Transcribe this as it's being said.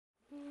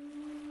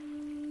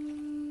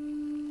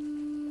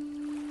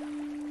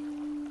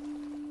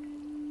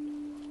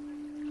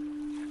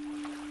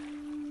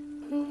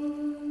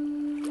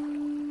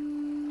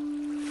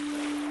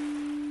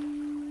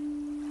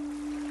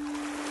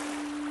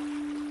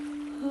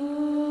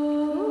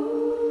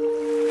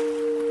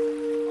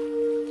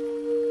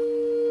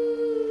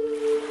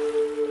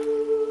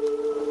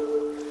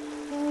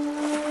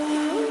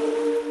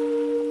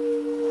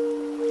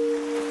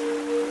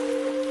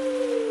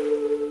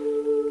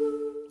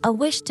A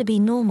wish to be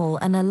normal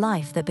and a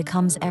life that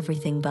becomes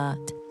everything but.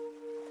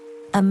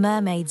 A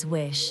mermaid's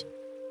wish.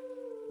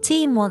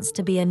 Team wants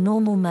to be a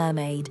normal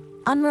mermaid,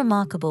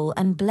 unremarkable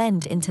and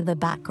blend into the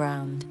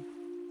background.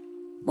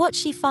 What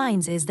she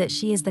finds is that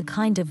she is the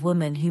kind of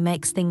woman who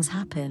makes things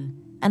happen,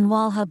 and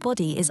while her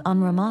body is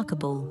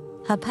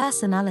unremarkable, her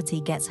personality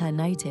gets her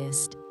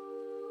noticed.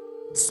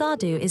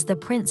 Sadhu is the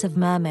prince of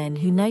mermen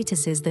who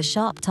notices the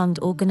sharp-tongued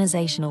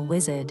organizational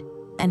wizard,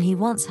 and he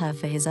wants her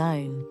for his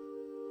own.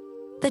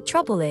 The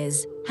trouble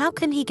is, how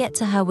can he get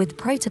to her with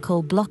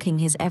protocol blocking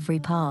his every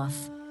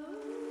path?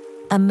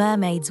 A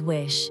mermaid's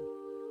wish.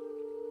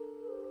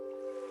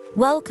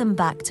 Welcome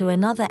back to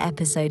another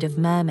episode of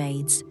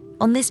Mermaids,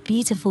 on this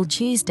beautiful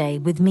Tuesday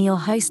with me, your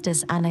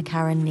hostess Anna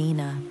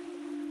Karenina.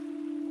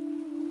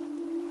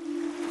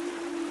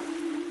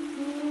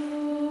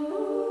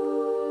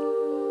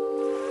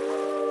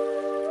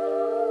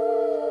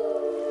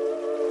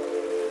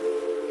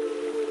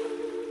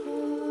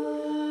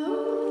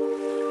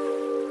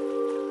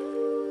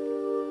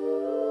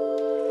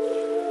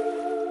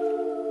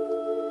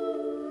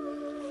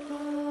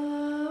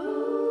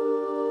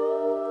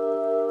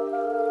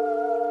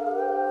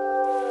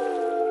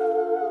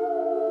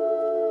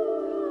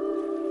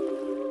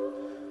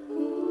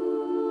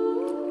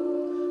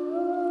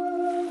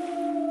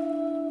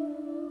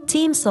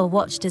 Team Saw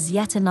watched as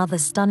yet another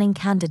stunning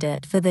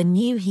candidate for the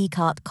new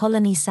Hecate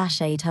colony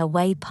sashayed her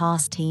way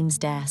past Team's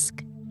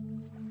desk.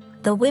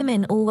 The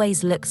women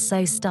always looked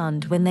so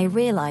stunned when they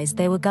realized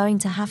they were going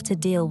to have to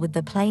deal with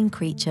the plain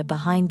creature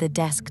behind the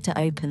desk to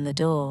open the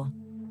door.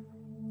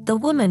 The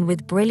woman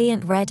with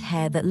brilliant red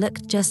hair that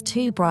looked just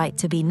too bright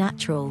to be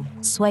natural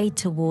swayed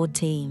toward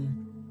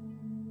Team.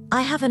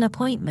 "I have an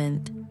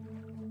appointment."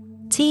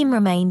 Team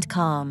remained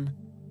calm.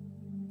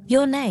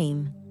 "Your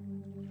name?"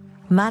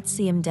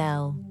 "Madsiam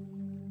Dell."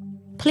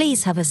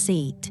 "Please have a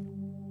seat."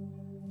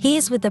 "He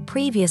is with the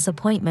previous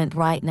appointment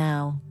right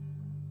now."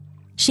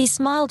 She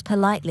smiled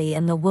politely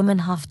and the woman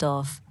huffed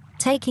off,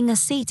 taking a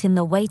seat in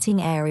the waiting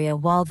area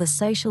while the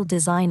social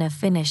designer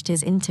finished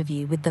his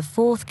interview with the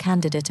fourth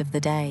candidate of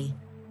the day.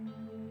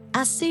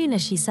 As soon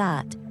as she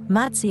sat,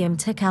 Madsiam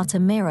took out a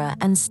mirror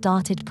and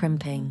started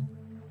primping.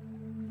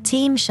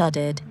 Team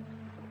shuddered.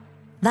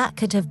 That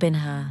could have been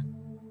her.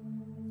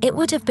 It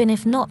would have been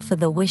if not for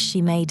the wish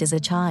she made as a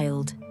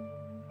child.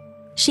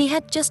 She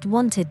had just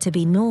wanted to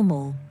be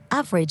normal,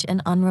 average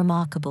and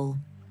unremarkable.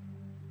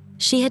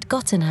 She had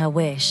gotten her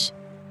wish.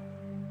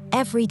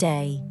 Every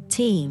day,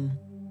 Team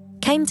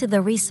came to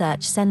the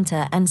research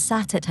center and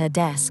sat at her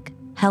desk,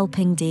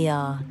 helping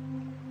Dr.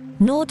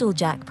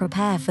 Nordaljak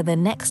prepare for the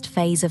next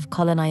phase of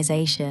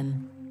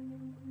colonization.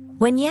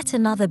 When yet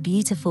another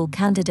beautiful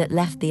candidate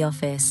left the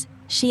office,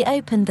 she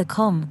opened the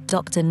comm.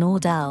 "Dr.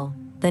 Nordal,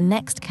 the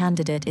next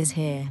candidate is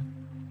here."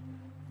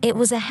 It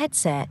was a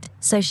headset,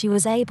 so she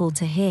was able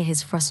to hear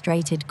his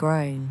frustrated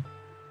groan.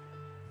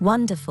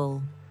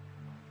 "Wonderful.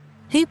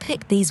 Who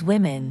picked these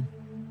women?"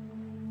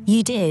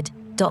 "You did,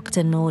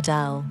 Dr.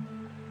 Nordal.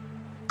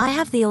 I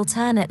have the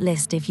alternate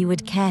list if you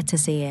would care to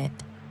see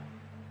it.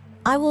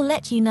 I will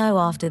let you know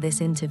after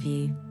this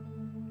interview.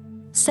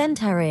 Send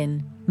her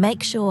in,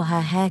 make sure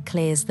her hair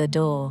clears the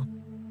door."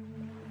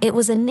 It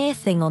was a near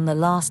thing on the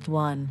last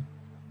one.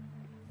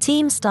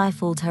 Team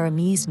stifled her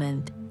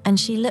amusement, and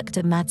she looked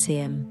at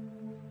Madsiam.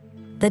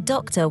 "The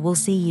doctor will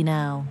see you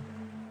now."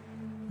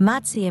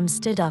 Madsiam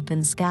stood up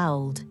and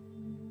scowled.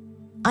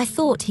 "I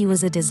thought he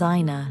was a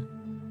designer."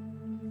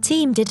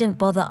 Team didn't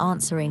bother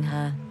answering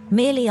her,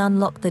 merely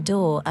unlocked the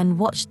door and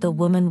watched the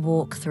woman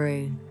walk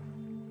through.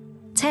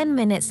 10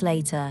 minutes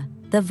later,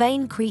 the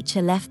vain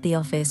creature left the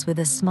office with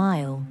a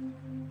smile.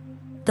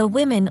 The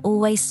women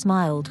always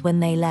smiled when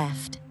they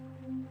left.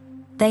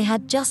 They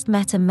had just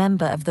met a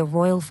member of the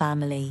royal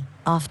family,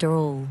 after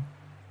all.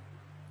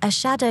 A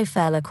shadow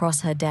fell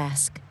across her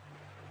desk.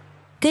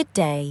 "Good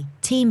day,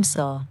 Team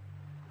Saw.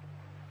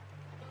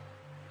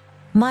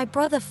 My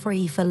brother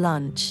free for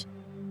lunch?"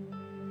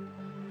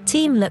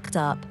 Team looked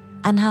up,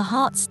 and her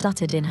heart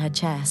stuttered in her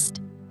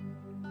chest.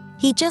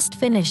 "He just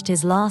finished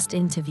his last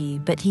interview,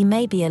 but he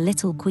may be a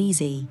little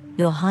queasy,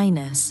 Your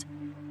Highness."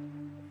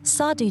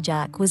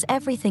 Sadujak was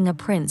everything a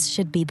prince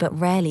should be but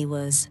rarely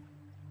was.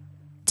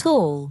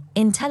 Tall,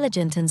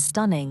 intelligent and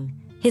stunning,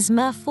 his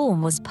mer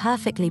form was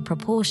perfectly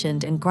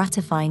proportioned and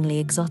gratifyingly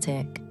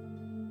exotic.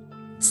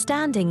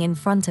 Standing in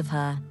front of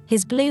her,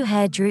 his blue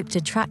hair drooped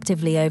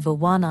attractively over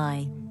one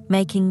eye,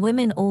 making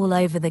women all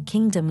over the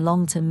kingdom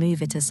long to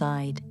move it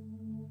aside.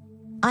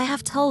 "I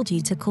have told you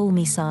to call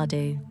me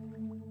Sadhu.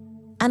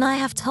 And I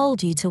have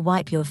told you to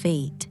wipe your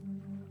feet.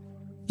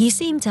 You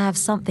seem to have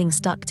something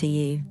stuck to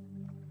you."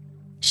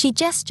 She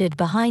gestured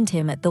behind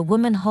him at the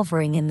woman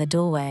hovering in the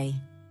doorway.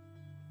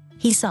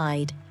 He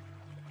sighed.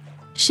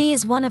 "She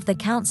is one of the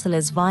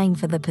counselors vying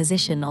for the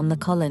position on the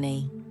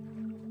colony.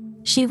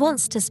 She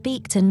wants to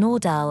speak to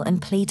Nordal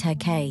and plead her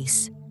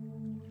case."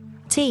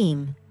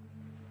 Team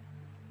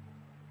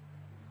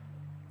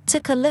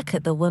took a look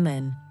at the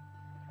woman.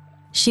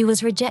 She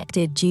was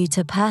rejected due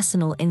to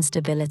personal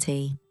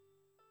instability.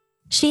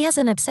 She has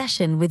an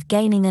obsession with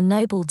gaining a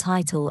noble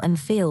title and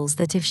feels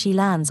that if she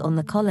lands on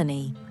the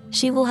colony,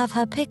 she will have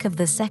her pick of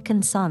the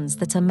second sons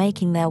that are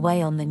making their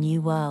way on the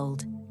new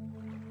world.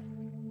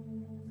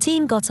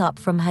 Team got up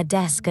from her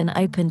desk and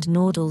opened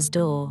Nordal's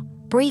door,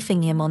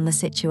 briefing him on the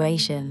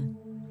situation.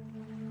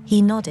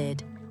 He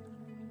nodded.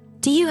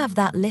 "Do you have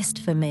that list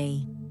for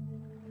me?"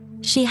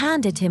 She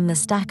handed him the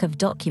stack of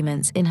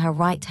documents in her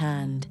right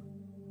hand.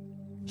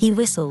 He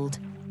whistled.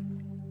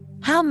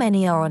 "How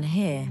many are on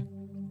here?"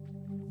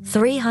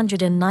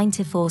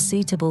 394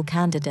 suitable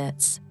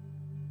candidates.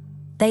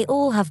 They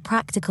all have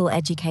practical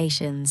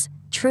educations,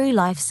 true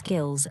life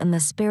skills and the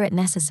spirit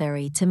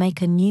necessary to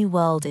make a new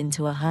world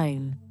into a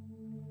home.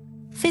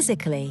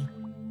 Physically,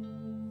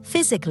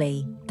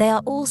 they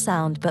are all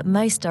sound but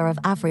most are of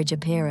average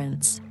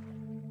appearance.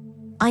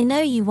 I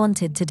know you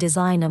wanted to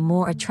design a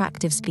more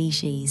attractive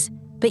species,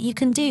 but you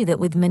can do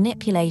that with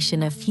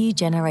manipulation a few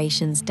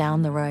generations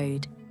down the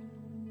road.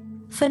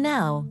 For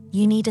now,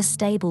 you need a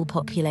stable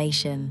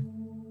population.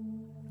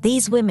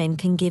 These women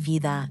can give you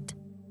that.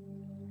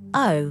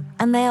 Oh,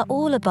 and they are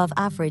all above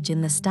average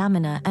in the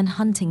stamina and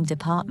hunting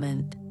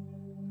department.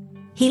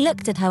 He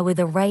looked at her with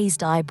a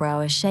raised eyebrow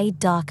a shade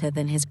darker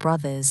than his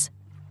brother's.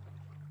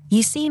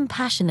 You seem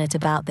passionate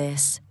about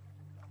this.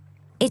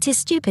 It is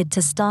stupid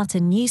to start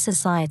a new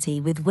society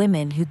with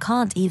women who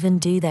can't even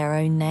do their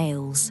own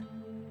nails.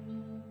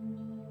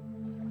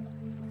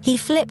 He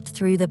flipped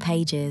through the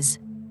pages.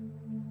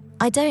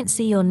 I don't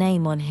see your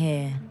name on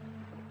here.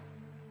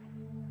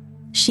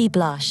 She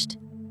blushed.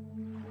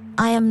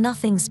 I am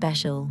nothing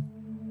special.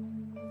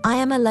 I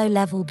am a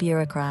low-level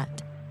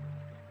bureaucrat.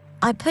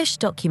 I push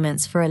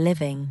documents for a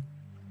living.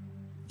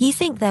 You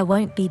think there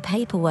won't be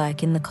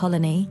paperwork in the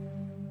colony?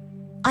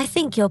 I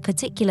think your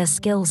particular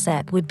skill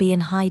set would be in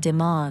high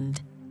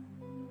demand.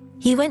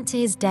 He went to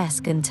his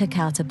desk and took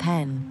out a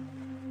pen.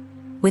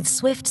 With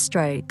swift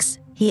strokes,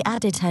 he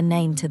added her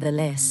name to the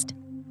list.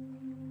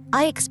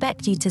 I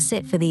expect you to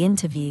sit for the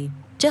interview,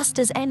 just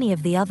as any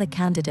of the other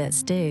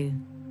candidates do.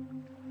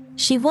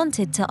 She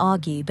wanted to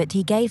argue, but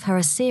he gave her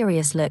a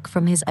serious look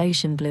from his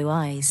ocean blue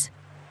eyes.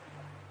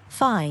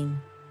 Fine.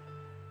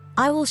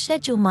 I will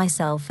schedule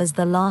myself as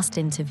the last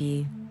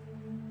interview.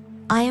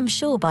 I am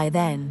sure by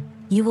then,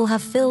 you will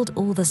have filled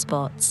all the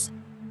spots.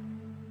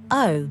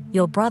 Oh,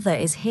 your brother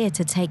is here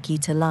to take you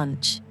to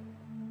lunch.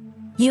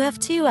 You have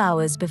 2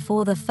 hours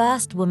before the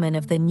first woman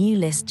of the new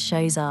list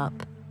shows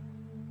up.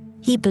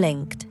 He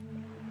blinked.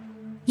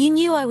 You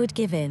knew I would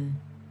give in.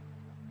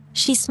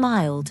 She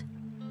smiled.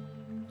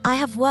 I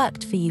have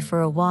worked for you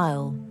for a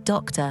while,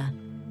 Doctor.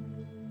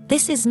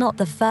 This is not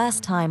the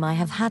first time I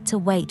have had to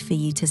wait for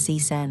you to see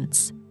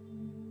sense.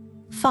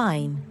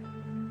 Fine.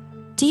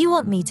 Do you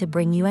want me to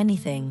bring you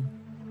anything?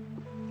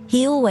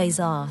 He always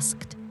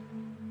asked.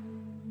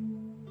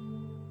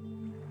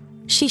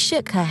 She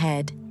shook her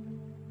head.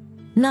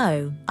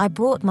 No, I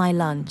brought my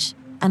lunch,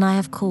 and I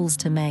have calls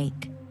to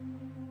make.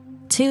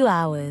 2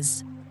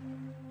 hours.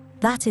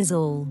 That is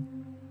all.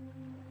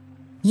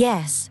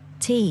 Yes,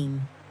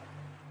 team.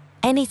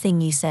 Anything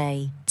you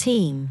say,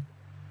 team.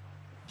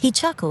 He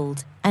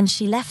chuckled, and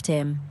she left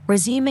him,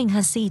 resuming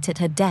her seat at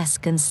her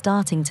desk and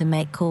starting to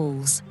make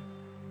calls.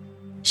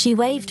 She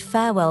waved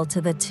farewell to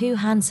the two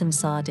handsome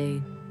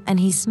Sadhu, and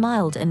he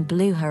smiled and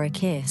blew her a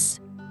kiss.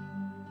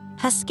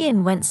 Her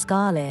skin went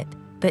scarlet,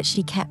 but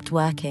she kept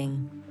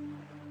working.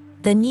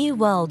 The new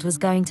world was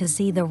going to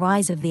see the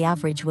rise of the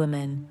average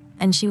woman,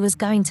 and she was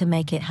going to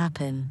make it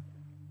happen.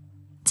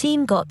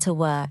 Team got to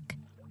work.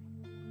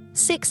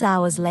 6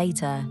 hours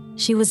later,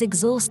 she was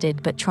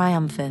exhausted but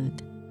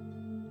triumphant.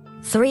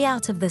 3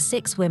 out of the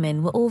 6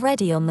 women were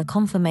already on the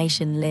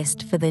confirmation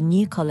list for the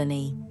new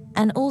colony,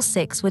 and all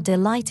 6 were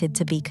delighted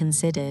to be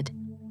considered.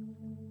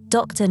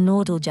 Dr.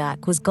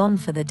 Nordaljak was gone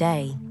for the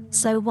day,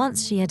 so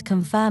once she had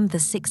confirmed the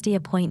 60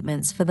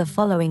 appointments for the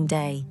following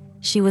day,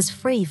 she was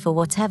free for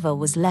whatever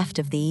was left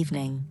of the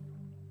evening.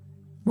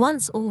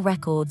 Once all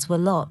records were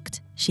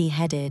locked, she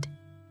headed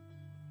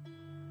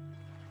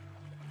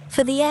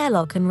for the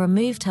airlock and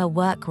removed her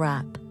work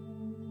wrap.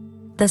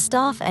 The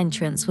staff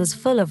entrance was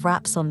full of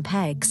wraps on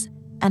pegs,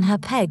 and her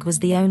peg was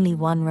the only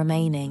one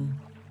remaining.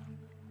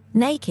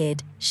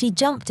 Naked, she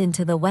jumped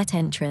into the wet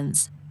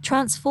entrance,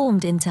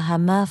 transformed into her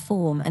mer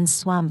form and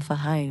swam for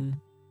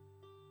home.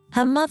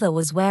 Her mother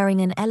was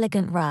wearing an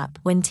elegant wrap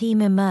when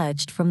Team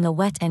emerged from the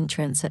wet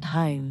entrance at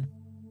home.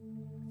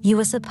 You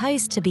were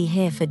supposed to be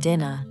here for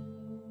dinner.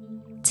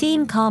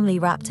 Team calmly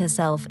wrapped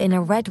herself in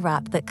a red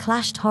wrap that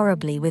clashed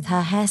horribly with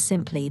her hair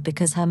simply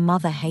because her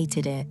mother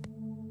hated it.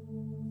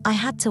 I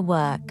had to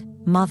work,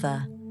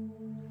 Mother.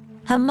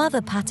 Her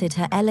mother patted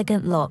her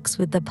elegant locks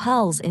with the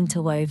pearls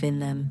interwove in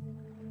them.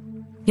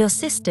 Your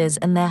sisters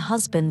and their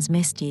husbands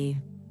missed you.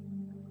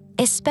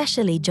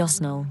 Especially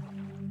Josnal.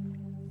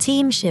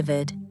 Team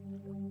shivered.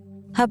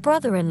 Her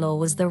brother-in-law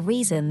was the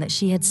reason that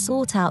she had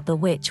sought out the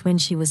witch when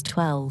she was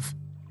 12.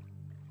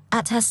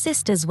 At her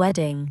sister's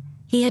wedding,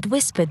 he had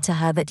whispered to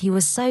her that he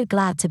was so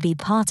glad to be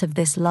part of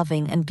this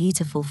loving and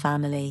beautiful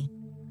family.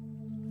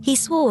 He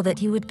swore that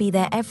he would be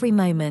there every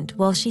moment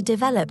while she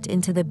developed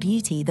into the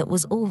beauty that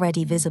was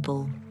already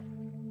visible.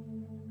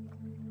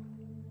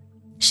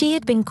 She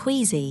had been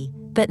queasy,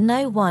 but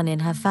no one in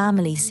her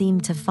family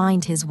seemed to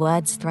find his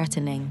words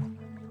threatening.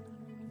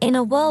 In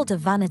a world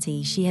of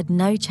vanity, she had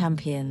no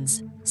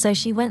champions, so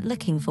she went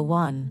looking for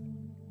one.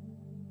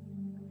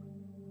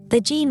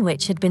 The Gene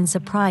Witch had been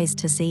surprised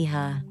to see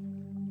her.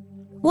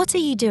 "What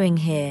are you doing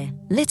here,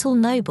 little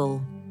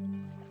noble?"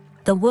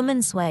 The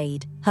woman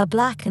swayed, her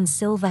black and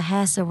silver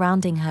hair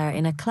surrounding her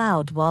in a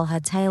cloud while her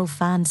tail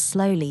fanned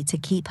slowly to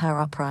keep her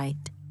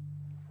upright.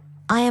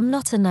 "I am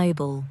not a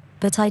noble,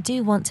 but I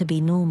do want to be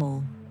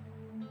normal."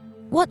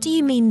 "What do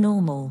you mean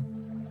normal?"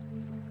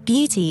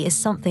 "Beauty is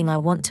something I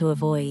want to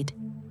avoid.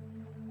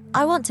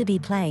 I want to be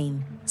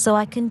plain, so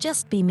I can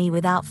just be me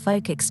without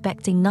folk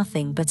expecting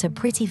nothing but a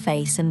pretty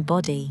face and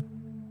body.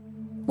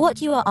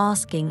 What you are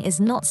asking is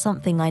not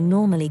something I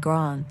normally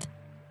grant.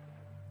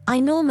 I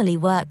normally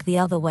work the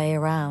other way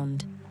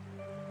around."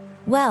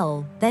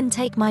 "Well, then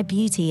take my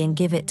beauty and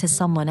give it to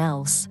someone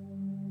else."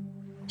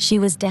 She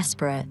was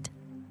desperate.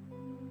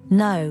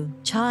 "No,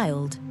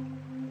 child.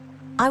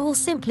 I will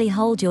simply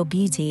hold your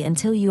beauty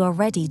until you are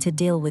ready to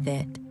deal with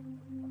it.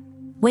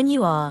 When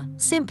you are,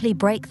 simply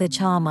break the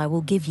charm I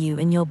will give you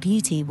and your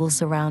beauty will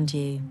surround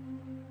you.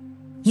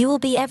 You will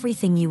be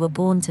everything you were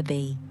born to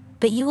be,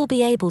 but you will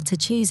be able to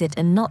choose it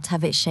and not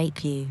have it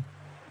shape you."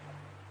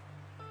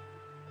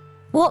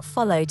 What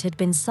followed had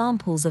been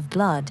samples of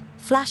blood,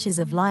 flashes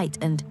of light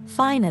and,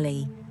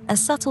 finally, a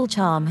subtle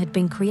charm had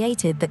been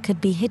created that could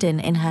be hidden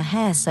in her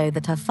hair so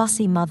that her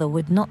fussy mother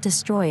would not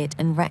destroy it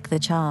and wreck the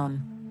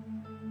charm.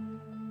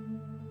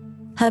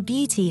 Her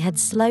beauty had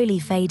slowly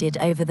faded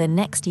over the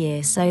next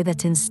year so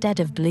that instead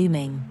of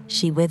blooming,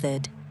 she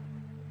withered.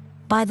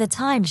 By the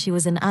time she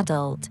was an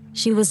adult,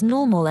 she was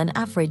normal and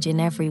average in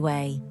every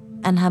way,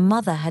 and her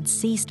mother had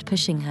ceased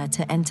pushing her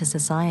to enter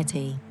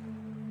society.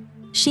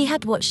 She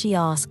had what she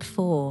asked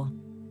for.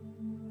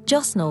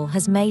 "Josnal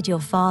has made your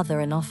father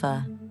an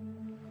offer.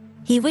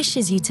 He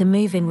wishes you to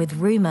move in with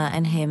Ruma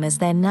and him as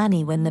their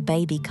nanny when the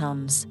baby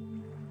comes."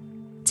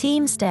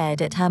 Team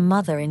stared at her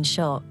mother in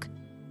shock.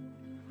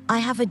 "I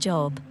have a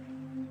job.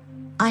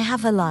 I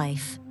have a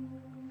life.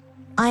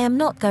 I am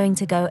not going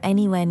to go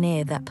anywhere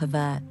near that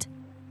pervert."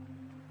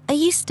 "Are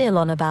you still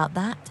on about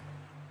that?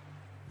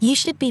 You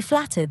should be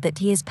flattered that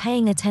he is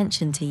paying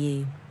attention to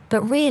you,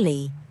 but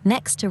really,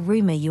 next to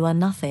Ruma you are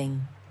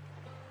nothing.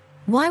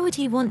 Why would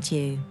he want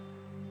you?"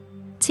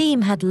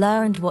 Team had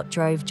learned what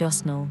drove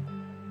Josnal.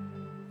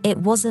 It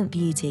wasn't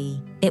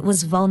beauty, it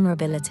was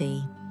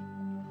vulnerability.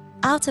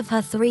 Out of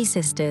her 3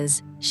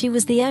 sisters, she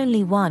was the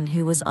only one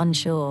who was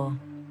unsure.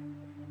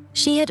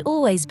 She had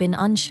always been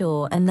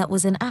unsure, and that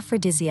was an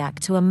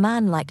aphrodisiac to a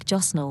man like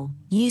Josnal,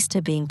 used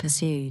to being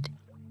pursued.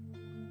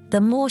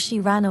 The more she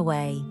ran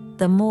away,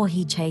 the more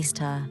he chased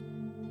her.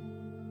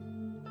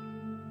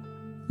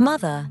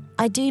 "Mother,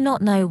 I do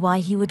not know why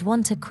he would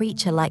want a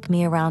creature like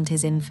me around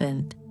his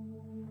infant.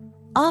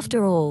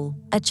 After all,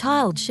 a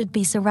child should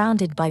be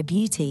surrounded by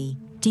beauty,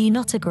 do you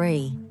not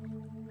agree?"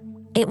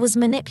 It was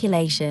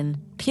manipulation,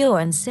 pure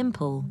and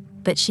simple,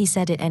 but she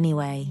said it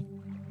anyway.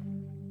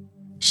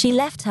 She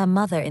left her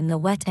mother in the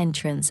wet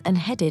entrance and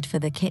headed for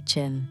the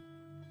kitchen.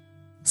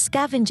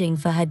 Scavenging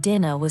for her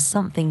dinner was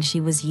something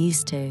she was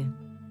used to.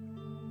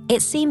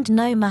 It seemed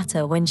no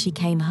matter when she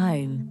came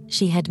home,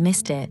 she had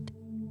missed it.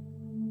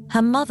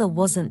 Her mother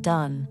wasn't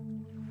done.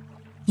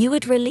 "You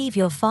would relieve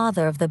your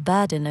father of the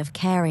burden of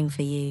caring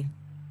for you.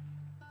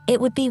 It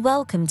would be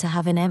welcome to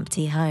have an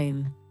empty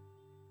home."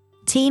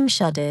 Team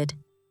shuddered.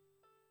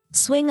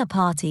 Swinger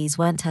parties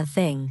weren't her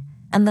thing,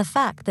 and the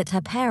fact that her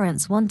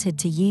parents wanted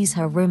to use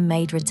her room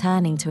made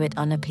returning to it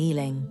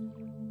unappealing.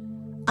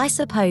 "I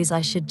suppose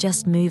I should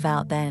just move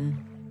out then."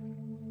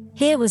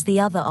 Here was the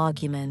other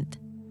argument.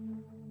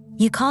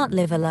 "You can't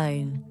live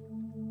alone.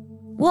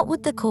 What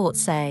would the court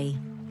say?"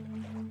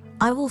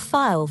 "I will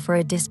file for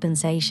a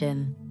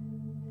dispensation.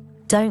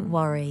 Don't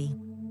worry.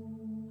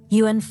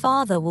 You and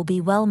father will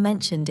be well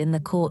mentioned in the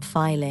court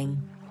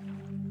filing."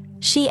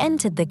 She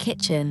entered the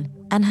kitchen,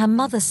 and her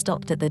mother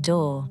stopped at the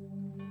door.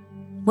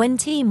 When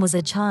Team was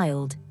a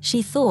child,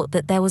 she thought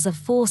that there was a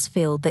force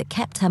field that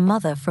kept her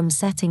mother from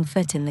setting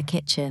foot in the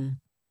kitchen.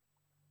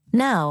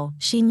 Now,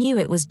 she knew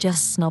it was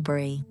just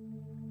snobbery.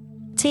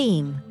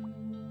 Team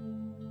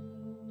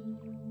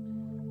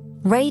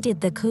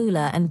raided the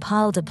cooler and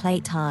piled a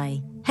plate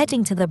high,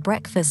 heading to the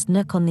breakfast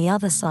nook on the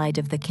other side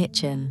of the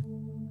kitchen.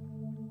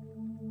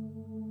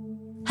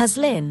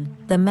 Haslin,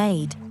 the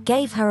maid,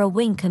 gave her a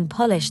wink and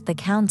polished the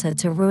counter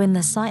to ruin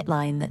the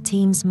sightline that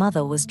Team's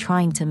mother was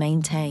trying to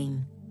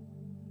maintain.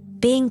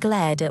 Being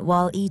glared at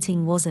while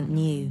eating wasn't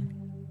new.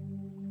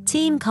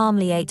 Team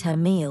calmly ate her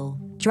meal,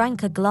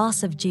 drank a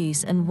glass of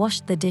juice and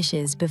washed the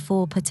dishes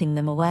before putting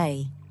them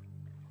away.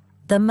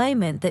 The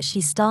moment that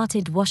she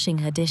started washing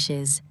her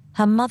dishes,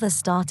 her mother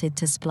started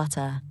to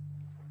splutter.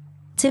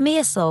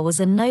 Timiaso was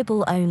a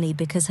noble only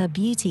because her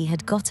beauty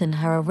had gotten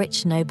her a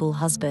rich noble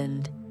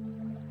husband.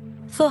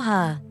 For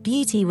her,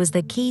 beauty was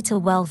the key to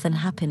wealth and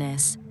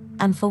happiness,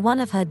 and for one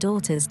of her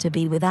daughters to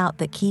be without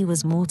that key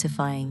was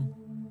mortifying.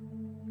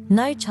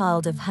 No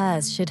child of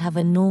hers should have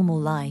a normal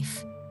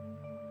life.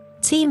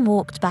 Team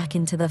walked back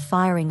into the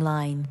firing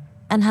line,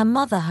 and her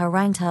mother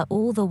harangued her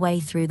all the way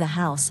through the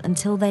house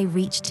until they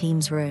reached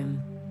Team's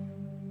room.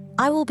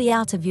 "I will be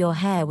out of your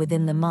hair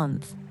within the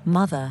month,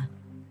 Mother.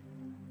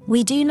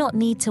 We do not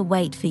need to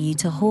wait for you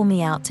to haul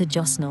me out to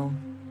Josnell."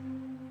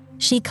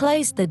 She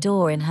closed the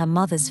door in her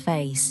mother's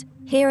face,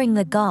 hearing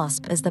the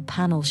gasp as the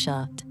panel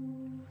shut.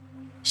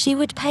 She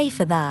would pay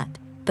for that,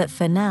 but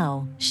for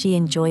now, she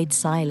enjoyed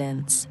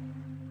silence.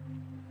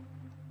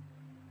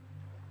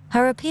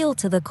 Her appeal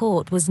to the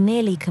court was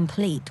nearly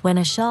complete when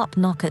a sharp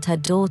knock at her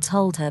door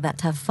told her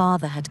that her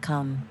father had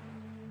come.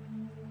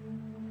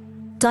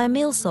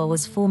 Daimilso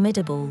was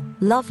formidable,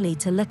 lovely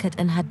to look at,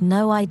 and had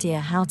no idea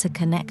how to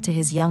connect to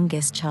his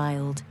youngest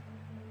child.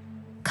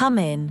 "Come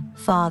in,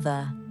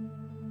 father."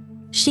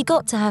 She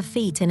got to her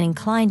feet and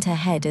inclined her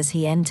head as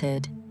he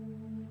entered.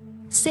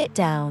 "Sit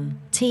down,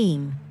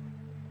 Team.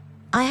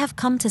 I have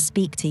come to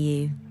speak to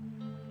you."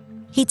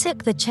 He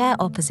took the chair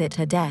opposite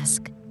her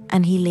desk,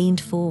 and he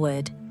leaned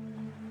forward.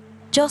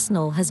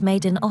 "Josnell has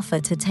made an offer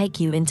to take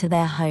you into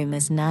their home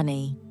as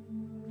nanny."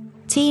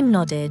 Team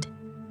nodded.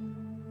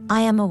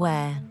 "I am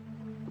aware."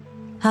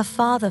 Her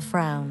father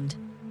frowned.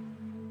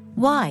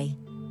 "Why?"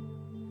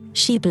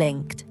 She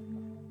blinked.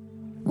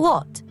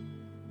 "What?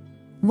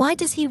 Why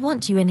does he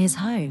want you in his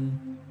home?"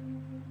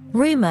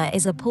 Rumor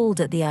is appalled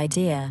at the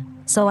idea,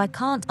 so I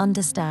can't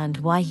understand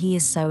why he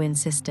is so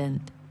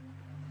insistent.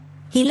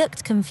 He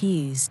looked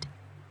confused.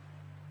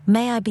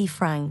 "May I be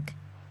frank?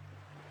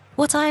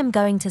 What I am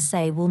going to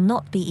say will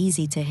not be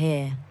easy to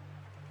hear."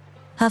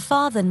 Her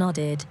father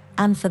nodded,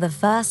 and for the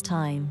first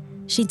time,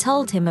 she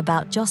told him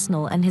about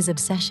Josnell and his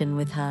obsession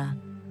with her.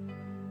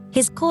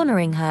 His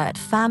cornering her at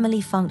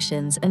family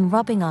functions and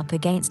rubbing up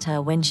against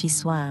her when she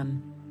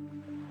swam.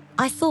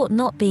 "I thought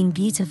not being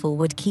beautiful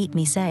would keep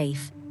me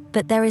safe,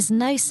 but there is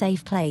no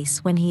safe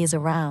place when he is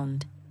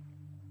around."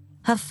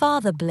 Her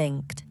father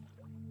blinked.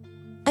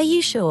 "Are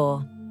you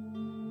sure?"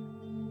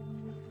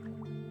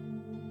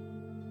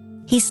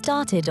 He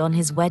started on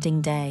his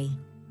wedding day.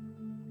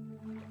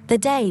 The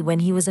day when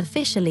he was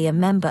officially a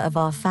member of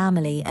our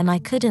family, and I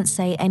couldn't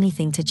say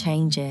anything to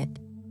change it.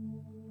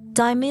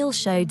 Daimil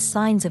showed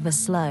signs of a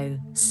slow,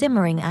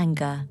 simmering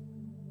anger.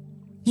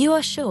 "You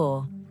are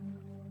sure?"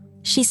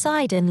 She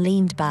sighed and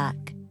leaned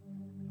back.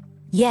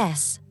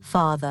 "Yes,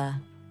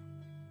 father.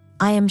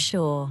 I am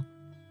sure.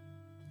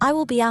 I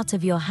will be out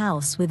of your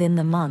house within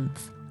the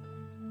month.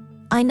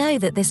 I know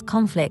that this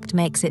conflict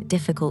makes it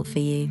difficult for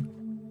you."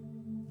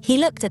 He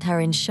looked at her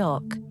in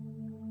shock.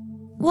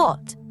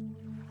 "What?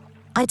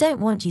 I don't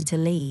want you to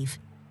leave.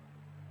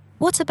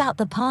 What about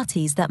the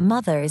parties that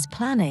Mother is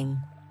planning?"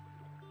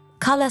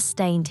 Color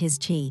stained his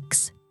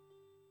cheeks.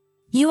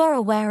 "You are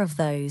aware of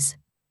those?"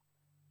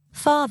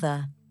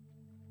 "Father,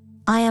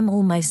 I am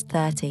almost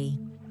 30.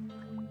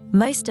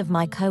 Most of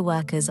my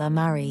co-workers are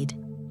married.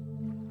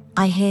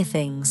 I hear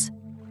things."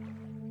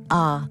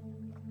 "Ah.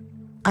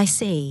 I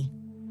see.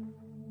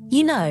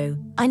 You know,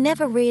 I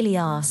never really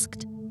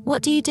asked,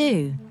 what do you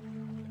do?"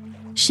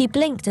 She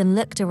blinked and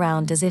looked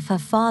around as if her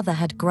father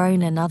had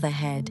grown another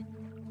head.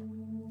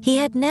 He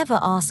had never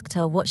asked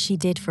her what she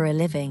did for a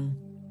living.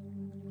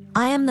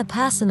 "I am the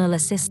personal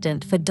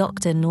assistant for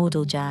Dr.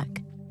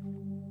 Nordaljak.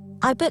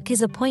 I book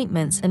his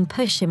appointments and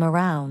push him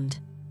around."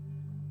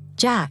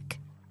 "Jack?"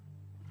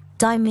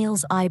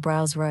 Daimil's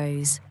eyebrows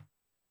rose.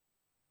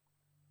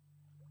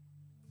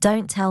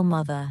 "Don't tell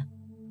Mother.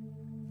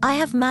 I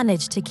have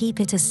managed to keep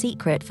it a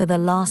secret for the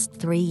last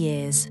 3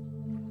 years."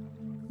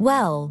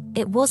 Well,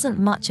 it wasn't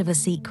much of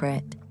a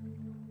secret.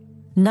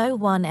 No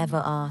one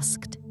ever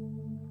asked.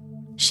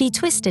 She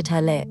twisted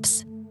her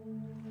lips.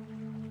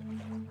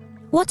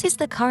 "What is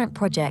the current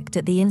project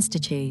at the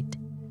Institute?"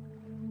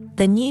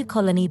 "The new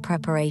colony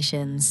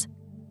preparations."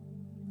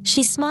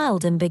 She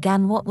smiled and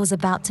began what was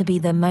about to be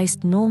the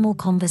most normal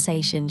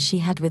conversation she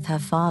had with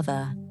her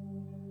father.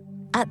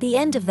 At the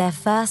end of their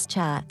first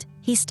chat,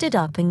 he stood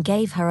up and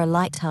gave her a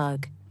light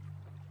hug.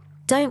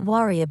 "Don't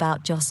worry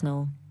about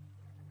Josnell.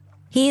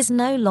 He is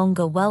no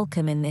longer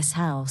welcome in this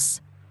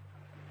house."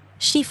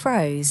 She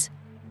froze.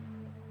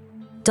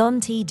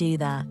 "Don't he do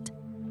that?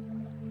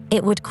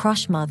 It would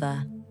crush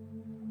Mother.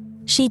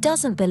 She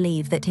doesn't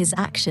believe that his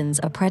actions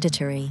are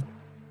predatory."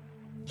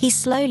 He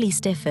slowly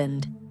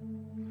stiffened.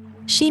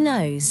 "She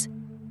knows."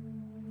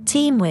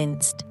 Team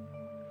winced.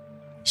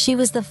 "She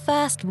was the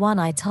first one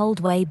I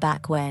told way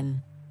back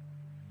when.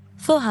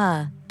 For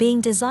her,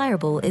 being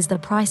desirable is the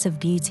price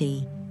of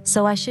beauty,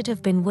 so I should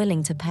have been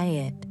willing to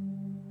pay it."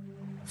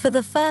 For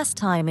the first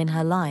time in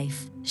her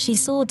life, she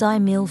saw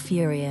Daimil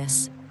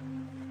furious.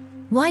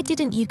 "Why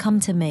didn't you come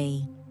to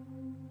me?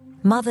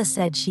 Mother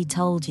said she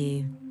told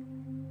you.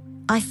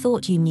 I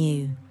thought you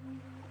knew."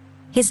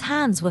 His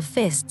hands were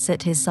fists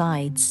at his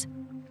sides.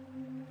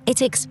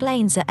 "It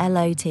explains a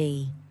lot.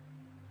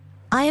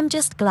 I am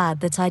just glad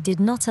that I did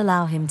not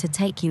allow him to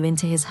take you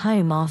into his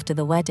home after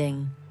the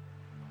wedding.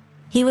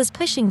 He was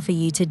pushing for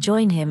you to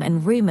join him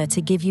and rumor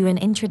to give you an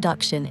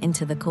introduction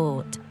into the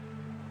court.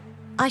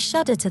 I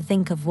shudder to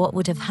think of what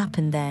would have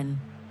happened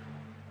then.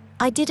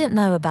 I didn't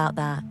know about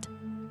that.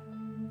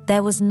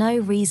 There was no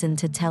reason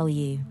to tell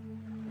you.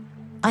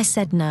 I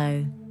said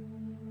no.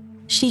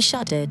 She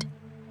shuddered.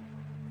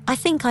 I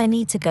think I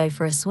need to go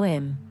for a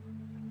swim.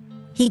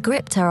 He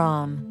gripped her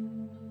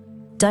arm.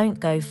 Don't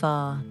go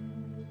far.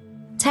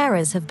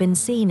 Terrors have been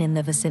seen in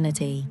the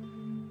vicinity.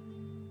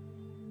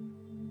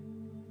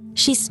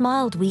 She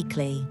smiled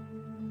weakly.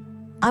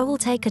 I will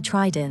take a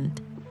trident.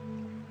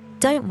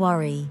 Don't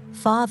worry,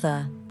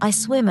 Father, I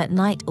swim at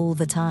night all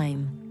the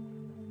time.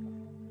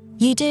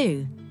 You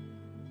do?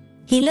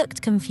 He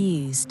looked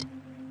confused.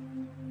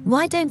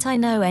 Why don't I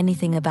know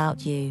anything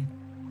about you?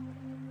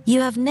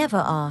 You have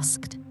never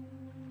asked.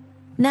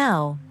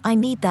 Now, I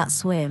need that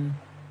swim.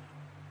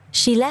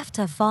 She left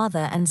her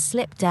father and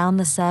slipped down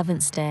the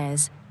servant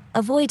stairs,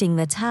 avoiding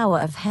the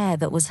tower of hair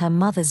that was her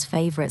mother's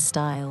favorite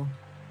style.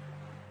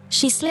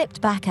 She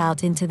slipped back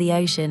out into the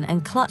ocean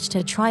and clutched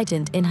her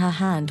trident in her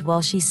hand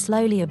while she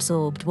slowly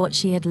absorbed what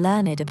she had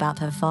learned about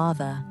her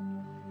father.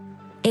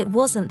 It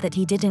wasn't that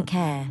he didn't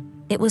care,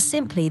 it was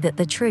simply that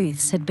the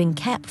truths had been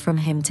kept from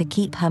him to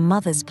keep her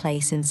mother's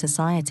place in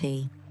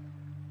society.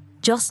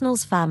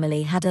 Josnel's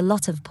family had a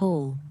lot of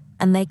pull,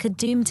 and they could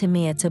doom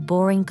Tamir to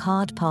boring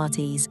card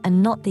parties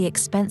and not the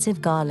expensive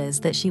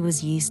galas that she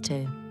was used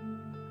to.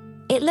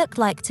 It looked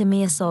like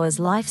Tamir Soa's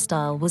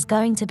lifestyle was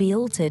going to be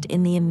altered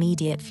in the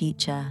immediate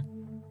future.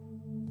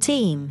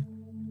 Team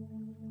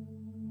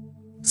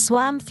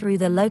swam through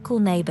the local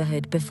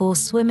neighborhood before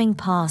swimming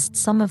past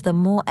some of the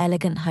more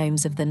elegant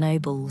homes of the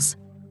nobles.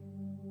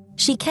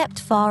 She kept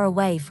far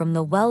away from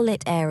the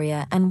well-lit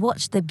area and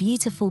watched the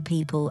beautiful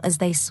people as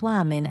they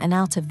swam in and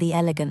out of the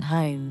elegant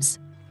homes.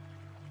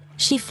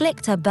 She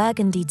flicked her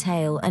burgundy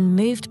tail and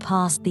moved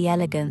past the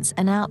elegance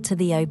and out to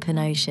the open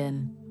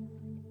ocean.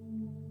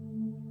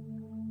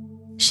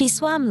 She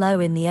swam low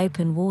in the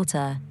open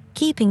water,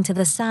 keeping to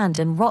the sand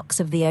and rocks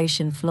of the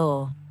ocean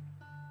floor.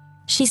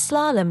 She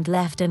slalomed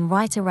left and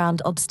right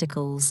around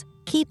obstacles,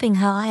 keeping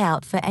her eye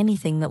out for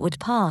anything that would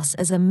pass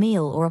as a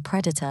meal or a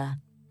predator.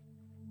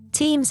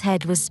 Team's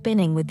head was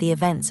spinning with the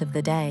events of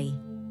the day.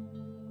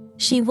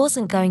 She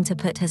wasn't going to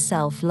put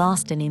herself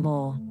last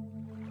anymore.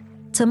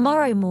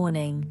 Tomorrow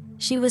morning,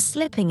 she was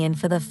slipping in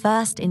for the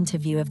first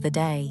interview of the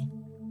day.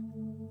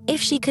 If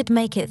she could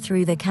make it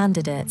through the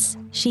candidates,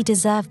 she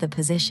deserved the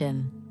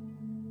position.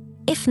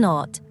 If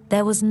not,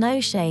 there was no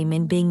shame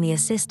in being the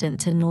assistant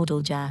to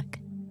Nordaljak.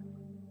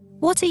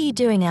 What are you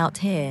doing out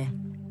here?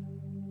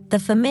 The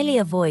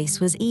familiar voice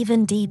was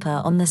even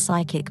deeper on the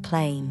psychic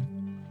plane.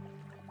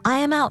 I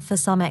am out for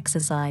some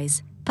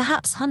exercise,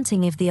 perhaps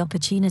hunting if the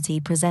opportunity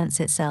presents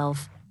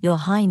itself, Your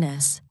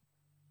Highness.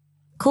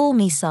 Call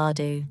me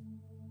Sardu.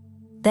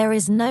 There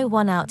is no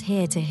one out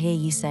here to hear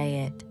you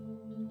say it.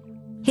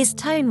 His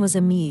tone was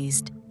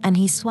amused, and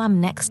he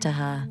swam next to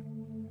her.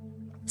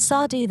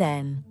 Sardu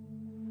then.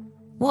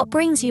 What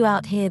brings you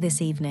out here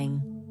this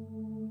evening?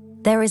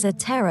 There is a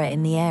terror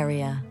in the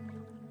area.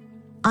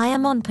 I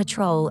am on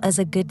patrol as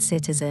a good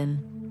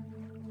citizen.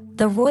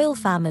 The royal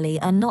family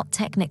are not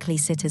technically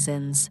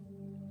citizens.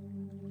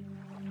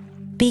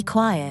 Be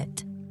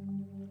quiet.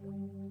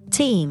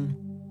 Team.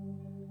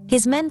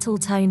 His mental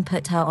tone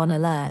put her on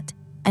alert,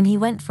 and he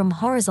went from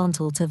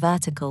horizontal to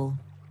vertical.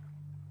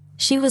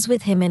 She was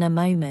with him in a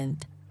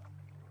moment.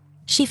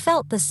 She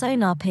felt the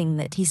sonar ping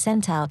that he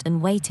sent out and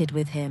waited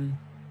with him.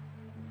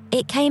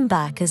 It came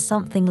back as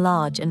something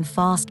large and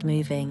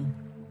fast-moving.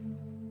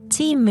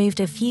 Team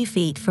moved a few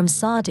feet from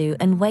Sardu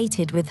and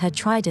waited with her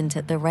trident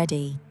at the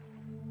ready.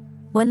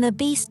 When the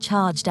beast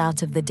charged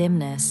out of the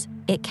dimness,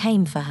 it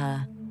came for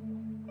her.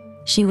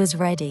 She was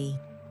ready.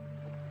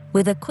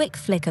 With a quick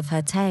flick of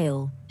her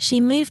tail, she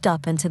moved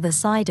up and to the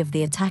side of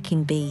the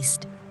attacking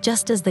beast,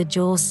 just as the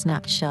jaws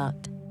snapped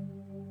shut.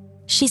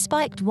 She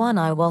spiked one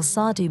eye while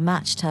Sardu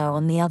matched her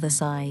on the other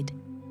side.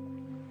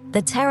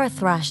 The terror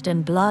thrashed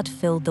and blood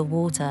filled the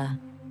water.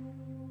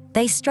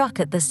 They struck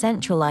at the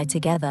central eye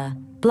together,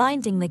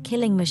 blinding the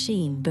killing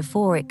machine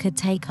before it could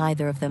take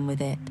either of them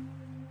with it.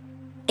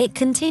 It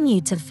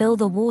continued to fill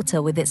the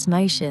water with its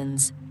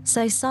motions,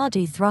 so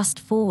Sardu thrust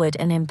forward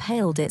and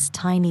impaled its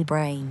tiny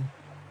brain.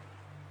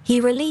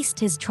 He released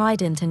his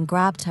trident and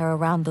grabbed her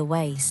around the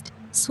waist,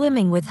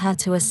 swimming with her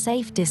to a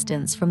safe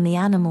distance from the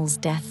animal's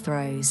death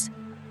throes.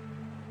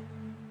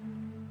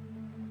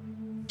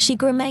 She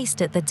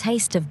grimaced at the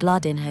taste of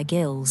blood in her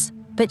gills,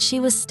 but she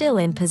was still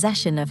in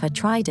possession of her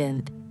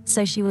trident,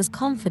 so she was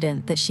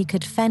confident that she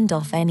could fend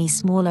off any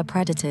smaller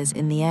predators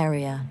in the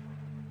area.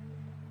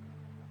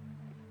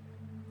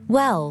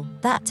 Well,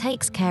 that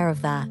takes care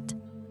of that.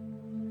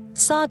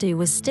 Sardu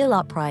was still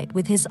upright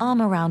with his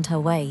arm around her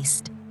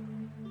waist.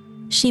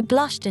 She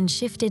blushed and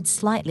shifted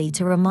slightly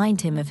to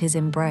remind him of his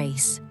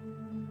embrace.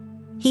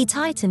 He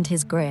tightened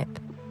his grip.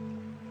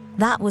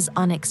 That was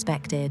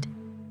unexpected.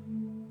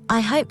 I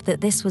hoped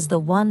that this was the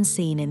one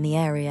scene in the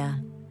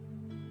area.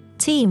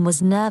 Team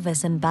was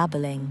nervous and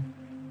babbling.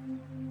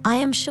 I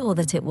am sure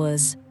that it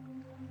was.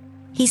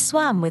 He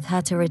swam with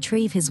her to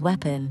retrieve his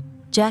weapon,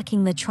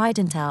 jerking the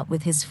trident out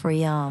with his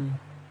free arm.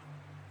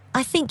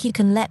 I think you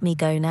can let me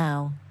go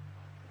now.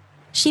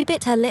 She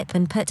bit her lip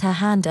and put her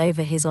hand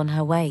over his on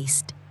her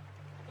waist.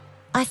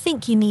 I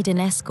think you need an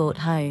escort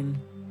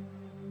home.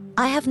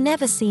 I have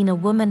never seen a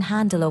woman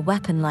handle a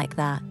weapon like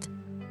that.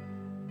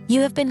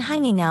 You have been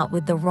hanging out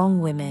with the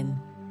wrong women.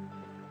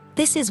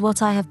 This is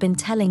what I have been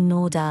telling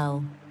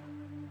Nordal.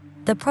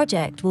 The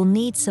project will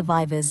need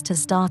survivors to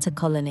start a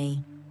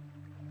colony.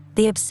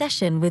 The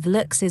obsession with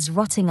looks is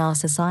rotting our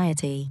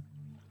society.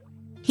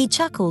 He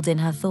chuckled in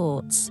her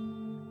thoughts.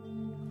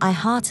 I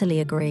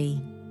heartily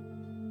agree.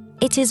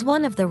 It is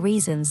one of the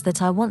reasons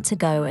that I want to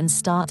go and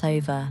start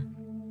over.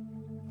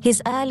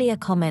 His earlier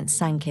comments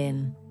sank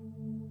in.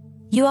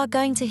 You are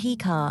going to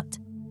Hecate?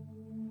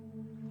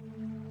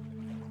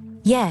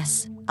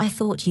 Yes, I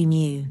thought you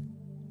knew.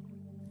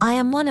 I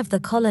am one of the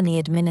colony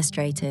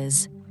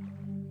administrators.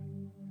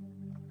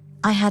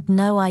 I had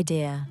no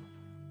idea.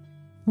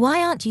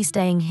 Why aren't you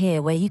staying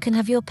here where you can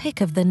have your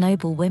pick of the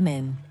noble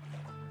women?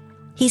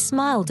 He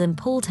smiled and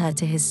pulled her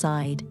to his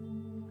side.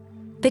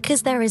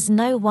 Because there is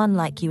no one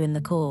like you in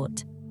the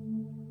court.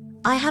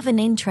 I have an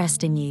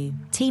interest in you,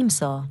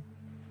 Teamsaw.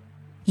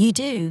 You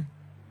do?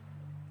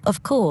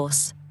 Of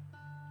course.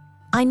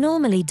 I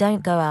normally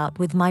don't go out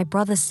with my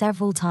brother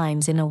several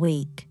times in a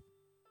week.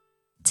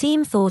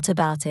 Team thought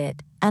about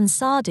it, and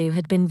Sardu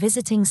had been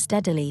visiting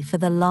steadily for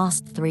the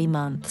last 3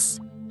 months.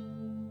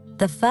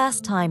 The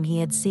first time he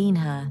had seen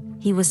her,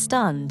 he was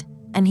stunned,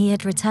 and he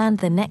had returned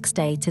the next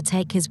day to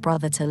take his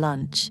brother to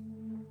lunch.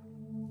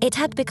 It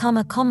had become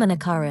a common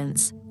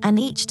occurrence, and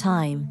each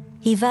time,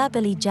 he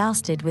verbally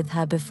jousted with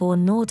her before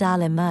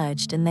Nordal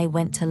emerged and they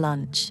went to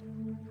lunch.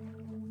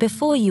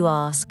 Before you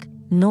ask,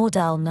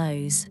 Nordal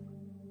knows.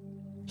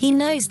 He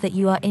knows that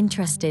you are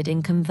interested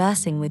in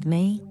conversing with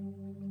me.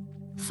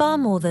 Far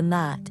more than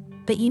that,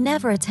 but you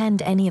never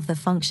attend any of the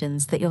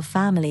functions that your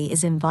family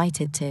is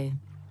invited to.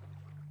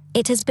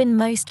 It has been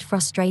most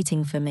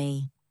frustrating for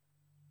me.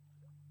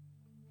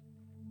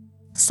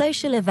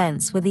 Social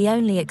events were the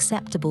only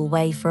acceptable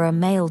way for a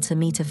male to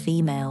meet a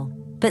female,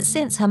 but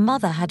since her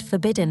mother had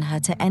forbidden her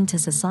to enter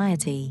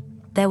society,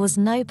 there was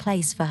no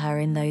place for her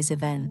in those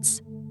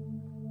events.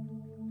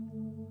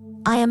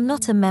 I am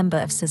not a member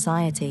of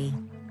society.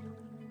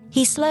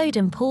 He slowed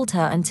and pulled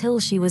her until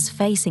she was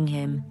facing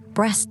him,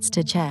 breasts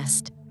to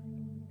chest.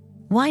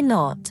 Why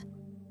not?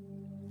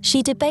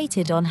 She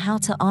debated on how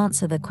to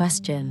answer the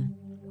question.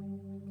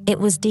 It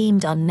was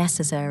deemed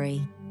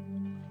unnecessary.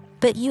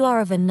 But you are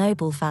of a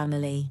noble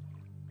family.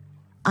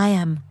 I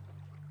am.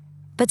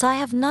 But I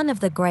have none of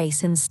the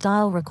grace and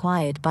style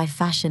required by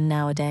fashion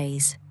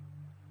nowadays.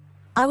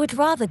 I would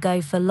rather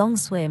go for long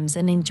swims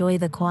and enjoy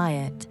the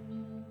quiet.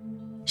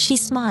 She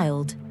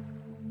smiled.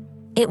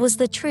 It was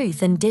the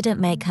truth and didn't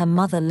make her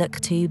mother look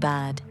too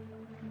bad.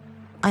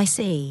 I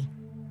see.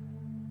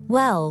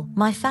 Well,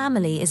 my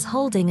family is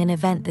holding an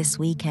event this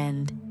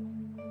weekend.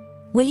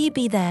 Will you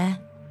be there?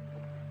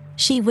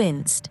 She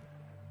winced.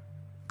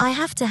 I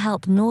have to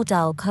help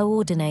Nordal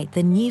coordinate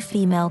the new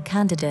female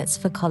candidates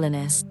for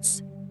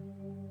colonists.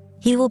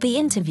 He will be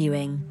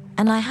interviewing,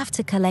 and I have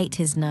to collate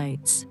his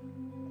notes.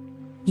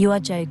 You are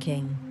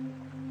joking.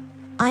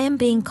 I am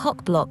being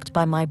cock-blocked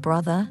by my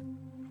brother?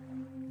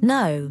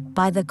 No,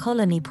 by the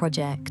colony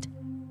project.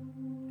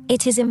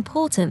 It is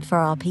important for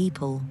our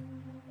people.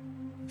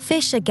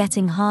 Fish are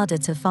getting harder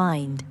to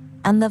find,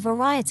 and the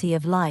variety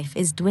of life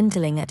is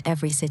dwindling at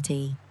every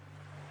city.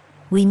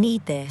 We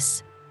need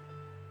this.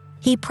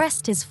 He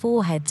pressed his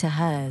forehead to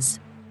hers.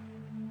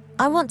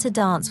 I want to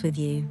dance with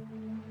you.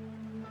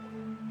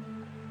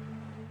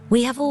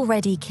 We have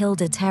already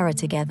killed a terror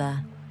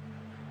together.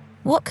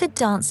 What could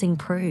dancing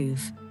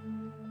prove?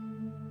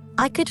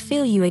 I could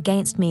feel you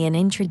against me and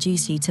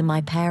introduce you to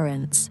my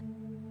parents.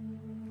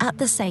 At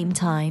the same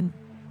time,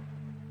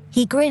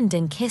 he grinned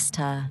and kissed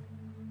her.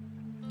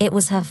 It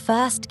was her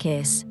first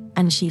kiss,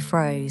 and she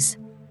froze.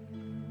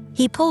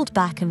 He pulled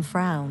back and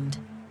frowned.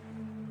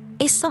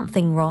 Is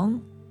something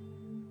wrong?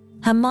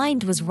 Her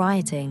mind was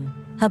rioting,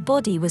 her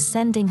body was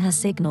sending her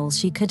signals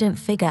she couldn't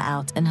figure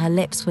out, and her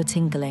lips were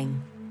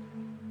tingling.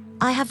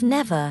 I have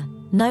never,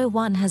 no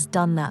one has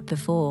done that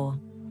before.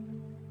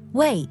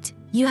 Wait,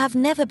 you have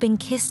never been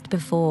kissed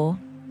before?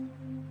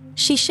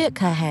 She shook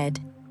her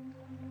head.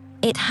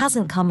 It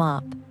hasn't come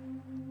up.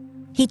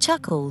 He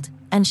chuckled,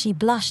 and she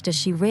blushed as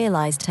she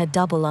realized her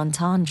double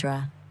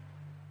entendre.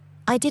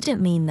 I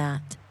didn't mean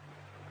that.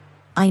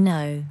 I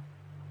know.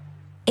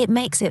 It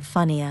makes it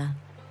funnier.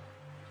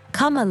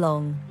 Come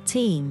along,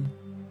 team.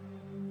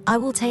 I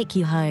will take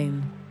you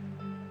home.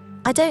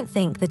 I don't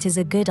think that is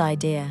a good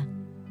idea.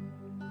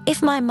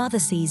 If my mother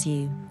sees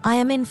you, I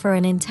am in for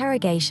an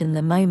interrogation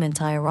the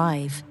moment I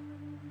arrive.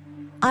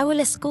 I will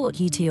escort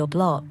you to your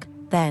block,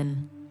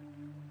 then.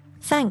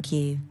 Thank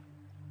you.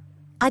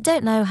 I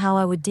don't know how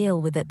I would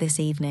deal with it this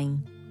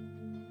evening.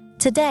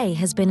 Today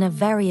has been a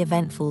very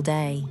eventful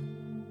day.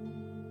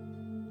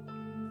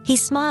 He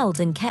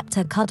smiled and kept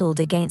her cuddled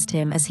against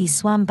him as he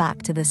swam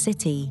back to the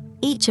city,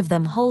 each of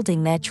them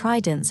holding their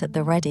tridents at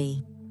the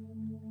ready.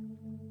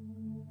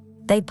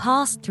 They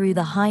passed through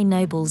the High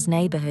Nobles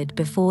neighborhood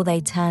before they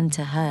turned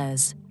to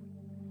hers.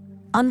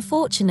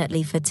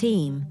 Unfortunately for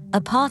Team,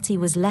 a party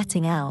was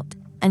letting out,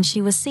 and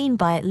she was seen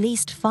by at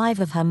least 5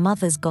 of her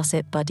mother's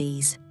gossip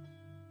buddies.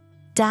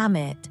 Damn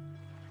it.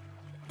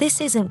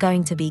 This isn't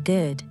going to be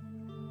good.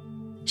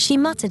 She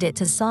muttered it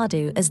to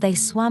Sadhu as they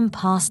swam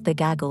past the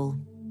gaggle.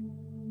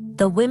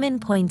 The women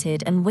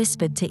pointed and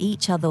whispered to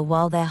each other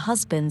while their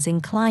husbands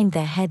inclined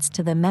their heads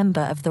to the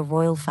member of the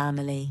royal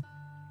family.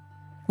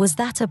 Was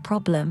that a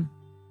problem?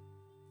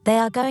 They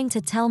are going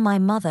to tell my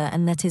mother,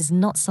 and that is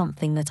not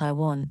something that I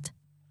want.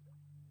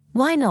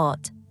 Why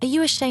not? Are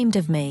you ashamed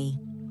of me?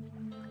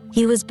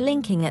 He was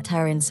blinking at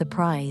her in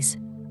surprise.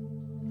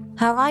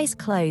 Her eyes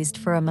closed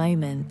for a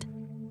moment.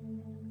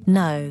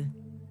 No.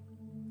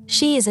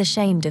 She is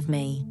ashamed of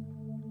me.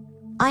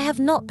 I have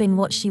not been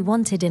what she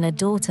wanted in a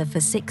daughter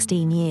for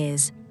 16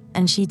 years,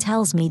 and she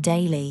tells me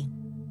daily.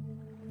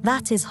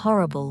 That is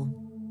horrible.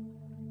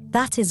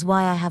 That is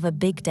why I have a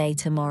big day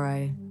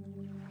tomorrow.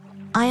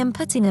 I am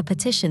putting a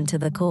petition to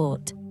the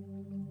court.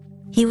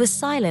 He was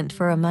silent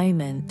for a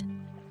moment.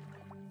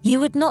 You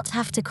would not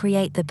have to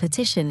create the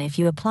petition if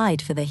you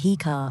applied for the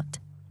He-Cart.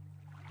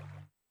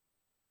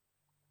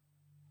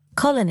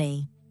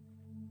 Colony.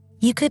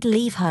 You could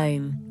leave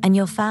home, and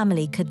your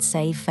family could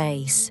save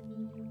face.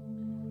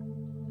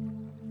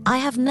 I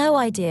have no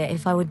idea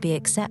if I would be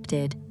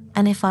accepted,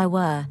 and if I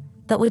were,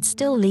 that would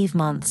still leave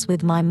months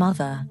with my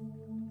mother.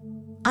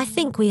 I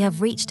think we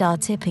have reached our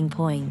tipping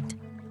point.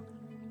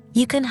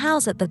 You can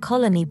house at the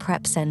Colony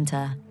Prep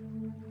Center.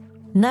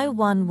 No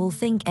one will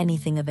think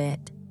anything of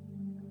it.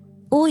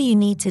 All you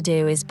need to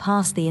do is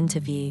pass the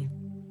interview.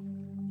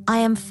 I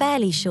am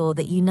fairly sure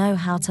that you know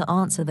how to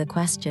answer the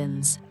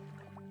questions.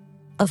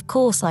 Of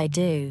course I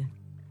do.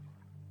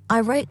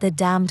 I wrote the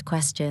damned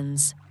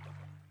questions.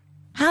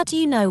 How do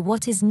you know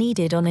what is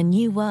needed on a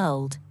new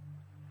world?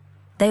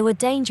 They were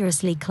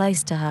dangerously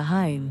close to her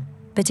home,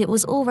 but it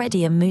was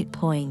already a moot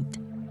point.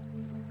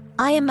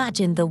 I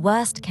imagined the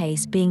worst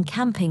case being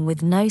camping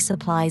with no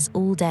supplies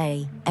all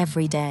day,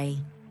 every day.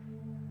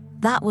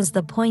 That was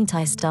the point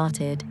I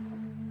started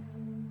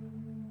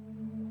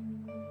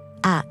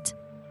at.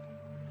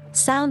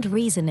 Sound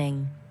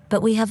reasoning,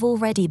 but we have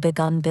already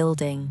begun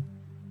building.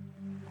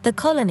 The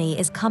colony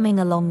is coming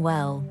along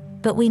well,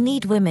 but we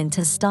need women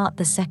to start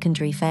the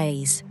secondary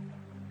phase.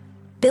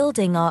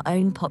 Building our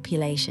own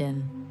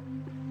population.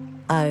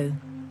 Oh.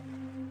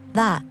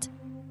 That.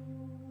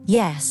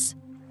 Yes.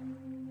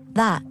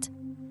 That.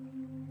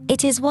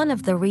 It is one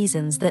of the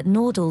reasons that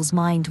Nordal's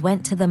mind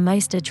went to the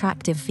most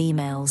attractive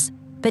females,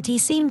 but he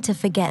seemed to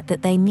forget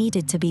that they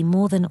needed to be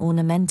more than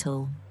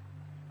ornamental.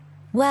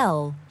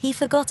 Well, he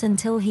forgot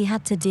until he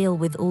had to deal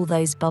with all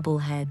those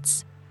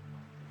bubbleheads.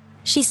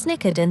 She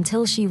snickered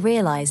until she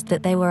realized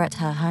that they were at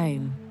her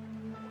home.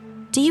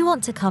 Do you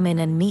want to come in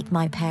and meet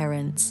my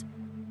parents?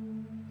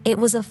 It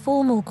was a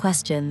formal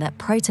question that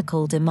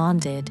protocol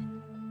demanded.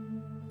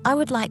 I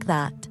would like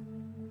that.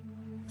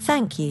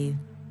 Thank you.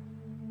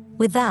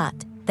 With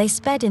that, they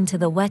sped into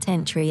the wet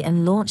entry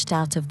and launched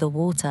out of the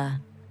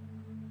water.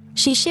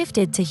 She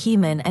shifted to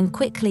human and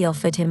quickly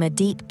offered him a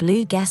deep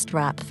blue guest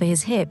wrap for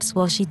his hips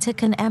while she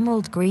took an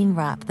emerald green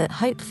wrap that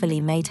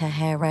hopefully made her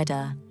hair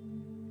redder.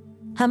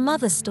 Her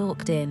mother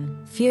stalked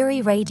in,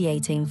 fury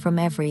radiating from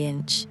every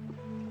inch.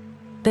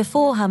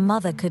 Before her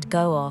mother could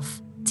go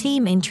off,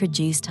 Team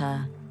introduced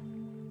her.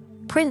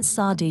 Prince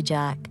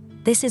Sardujak,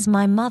 this is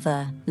my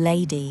mother,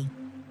 Lady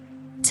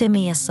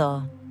Timia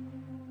Saw.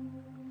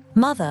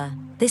 Mother,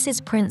 this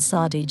is Prince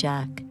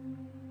Sardujak.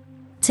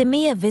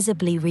 Timia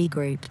visibly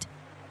regrouped.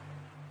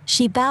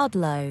 She bowed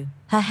low,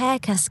 her hair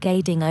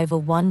cascading over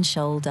one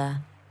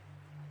shoulder.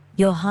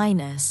 Your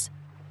Highness.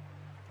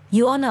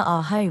 You honor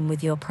our home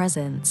with your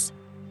presence.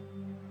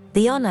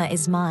 The honor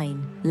is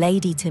mine,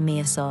 Lady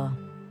Timia Saw.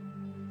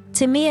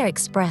 Timia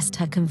expressed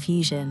her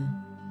confusion.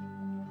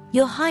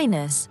 Your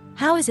Highness,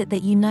 how is it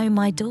that you know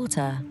my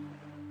daughter?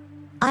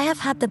 I have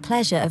had the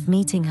pleasure of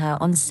meeting her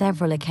on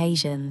several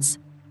occasions.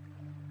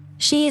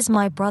 She is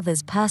my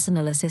brother's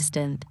personal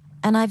assistant,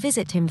 and I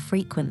visit him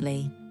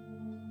frequently.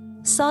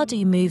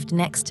 Sadhu moved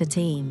next to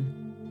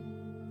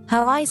Team.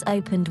 Her eyes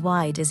opened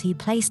wide as he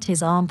placed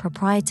his arm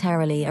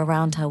proprietarily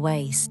around her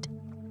waist.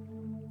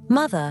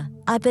 Mother,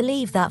 I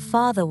believe that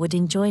father would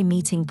enjoy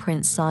meeting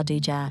Prince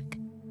Sardujak.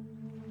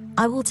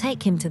 I will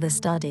take him to the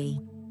study.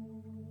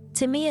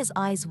 Timia's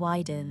eyes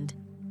widened.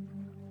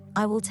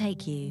 I will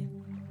take you.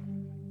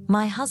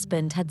 My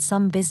husband had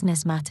some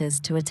business matters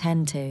to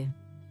attend to.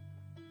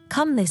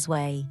 Come this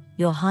way,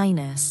 Your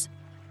Highness.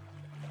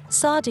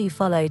 Sadhu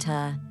followed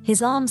her,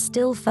 his arm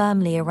still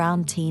firmly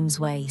around Team's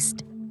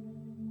waist.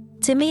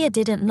 Timia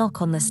didn't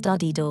knock on the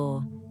study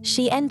door.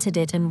 She entered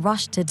it and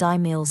rushed to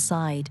Daimil's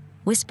side,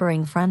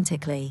 whispering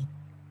frantically.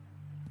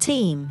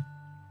 Team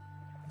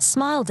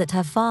smiled at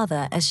her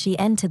father as she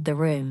entered the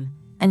room,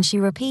 and she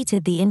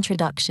repeated the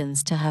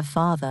introductions to her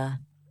father.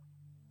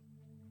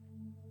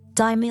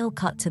 Daimil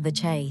cut to the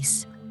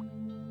chase.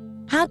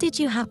 How did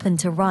you happen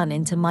to run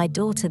into my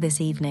daughter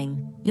this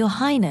evening, Your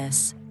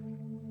Highness?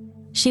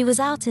 She was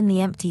out in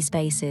the empty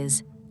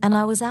spaces, and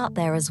I was out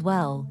there as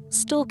well,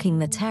 stalking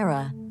the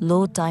terror,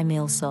 Lord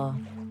Daimil saw.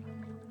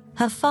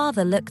 Her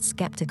father looked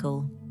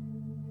skeptical.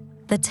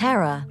 The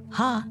terror,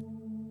 huh?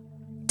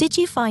 Did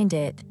you find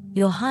it,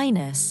 Your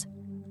Highness?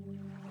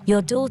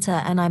 Your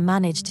daughter and I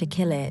managed to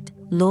kill it,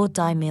 Lord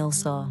Daimil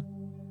saw.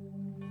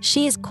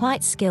 She is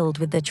quite skilled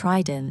with the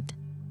trident.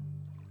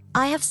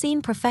 I have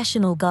seen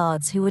professional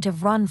guards who would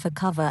have run for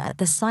cover at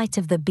the sight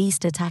of the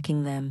beast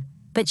attacking them,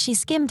 but she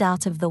skimmed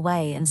out of the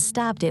way and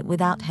stabbed it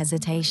without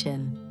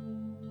hesitation.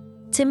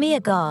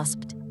 Tamir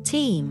gasped,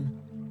 Team.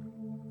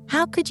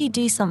 How could you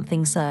do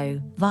something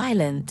so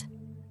violent?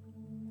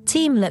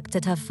 Team looked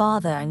at her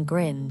father and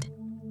grinned.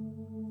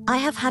 I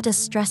have had a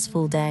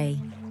stressful day.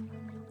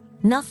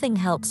 Nothing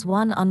helps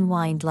one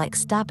unwind like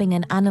stabbing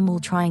an animal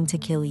trying to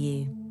kill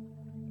you.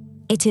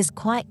 It is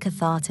quite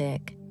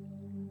cathartic.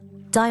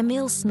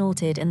 Daimil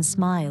snorted and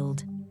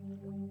smiled.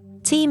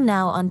 Team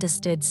now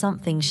understood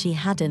something she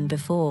hadn't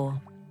before.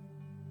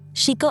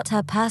 She got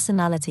her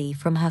personality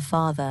from her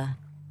father.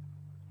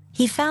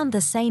 He found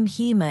the same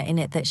humor in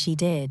it that she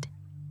did.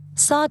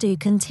 Sardu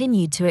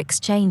continued to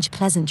exchange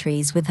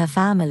pleasantries with her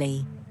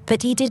family,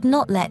 but he did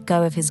not let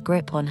go of his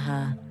grip on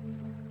her.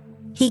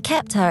 He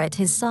kept her at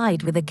his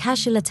side with a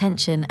casual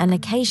attention and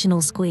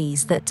occasional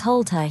squeeze that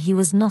told her he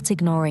was not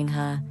ignoring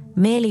her,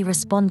 merely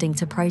responding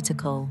to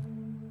protocol.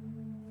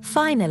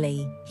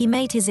 Finally, he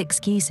made his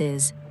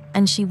excuses,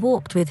 and she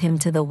walked with him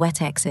to the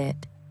wet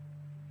exit.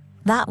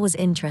 That was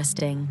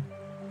interesting.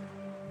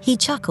 He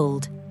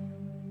chuckled.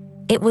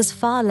 It was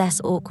far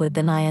less awkward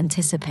than I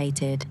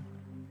anticipated.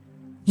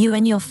 You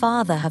and your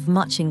father have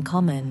much in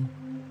common.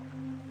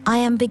 I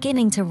am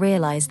beginning to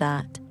realize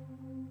that.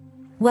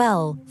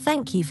 Well,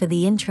 thank you for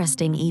the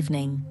interesting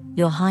evening,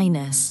 Your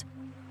Highness.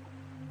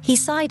 He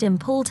sighed and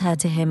pulled her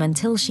to him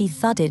until she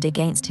thudded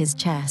against his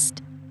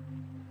chest.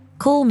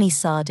 Call me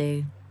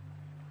Sardu.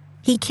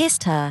 He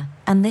kissed her,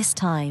 and this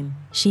time,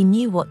 she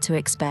knew what to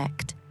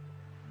expect.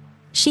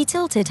 She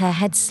tilted her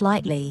head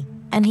slightly,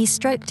 and he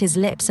stroked his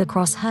lips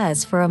across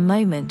hers for a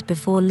moment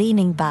before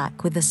leaning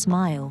back with a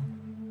smile.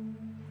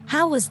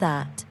 How was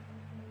that?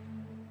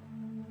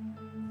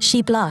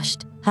 She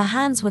blushed, her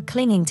hands were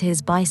clinging to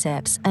his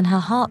biceps and her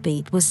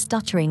heartbeat was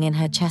stuttering in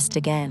her chest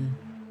again.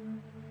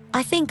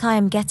 I think I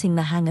am getting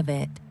the hang of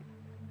it.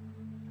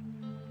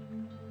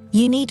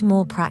 You need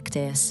more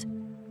practice.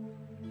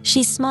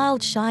 She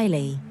smiled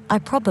shyly, I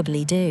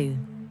probably do.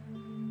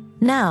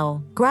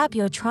 Now, grab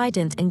your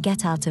trident and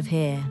get out of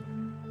here.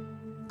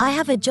 I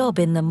have a job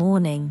in the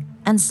morning,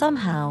 and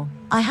somehow,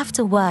 I have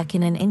to work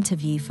in an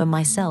interview for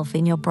myself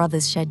in your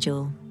brother's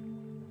schedule.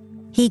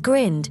 He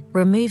grinned,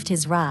 removed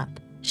his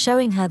wrap,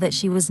 showing her that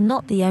she was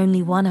not the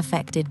only one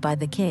affected by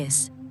the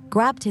kiss,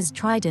 grabbed his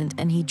trident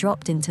and he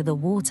dropped into the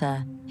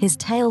water, his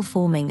tail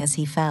forming as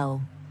he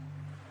fell.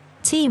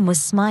 Team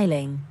was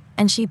smiling,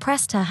 and she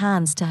pressed her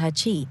hands to her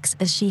cheeks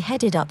as she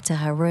headed up to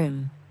her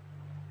room.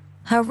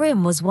 Her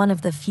room was one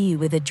of the few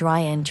with a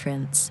dry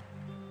entrance.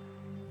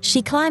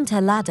 She climbed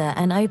her ladder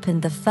and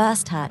opened the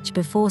first hatch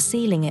before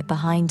sealing it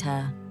behind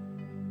her.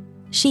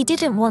 She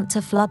didn't want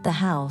to flood the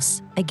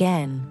house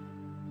again.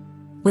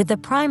 With the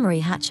primary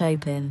hatch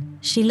open,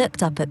 she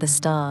looked up at the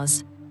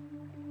stars.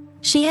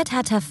 She had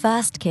had her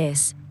first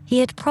kiss, he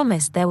had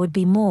promised there would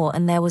be more,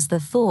 and there was the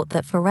thought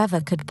that forever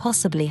could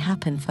possibly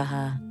happen for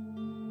her.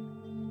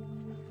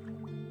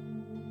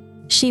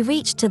 She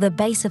reached to the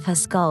base of her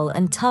skull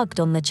and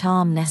tugged on the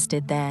charm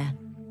nested there.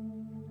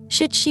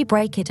 Should she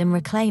break it and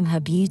reclaim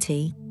her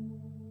beauty?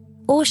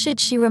 Or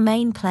should she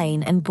remain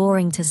plain and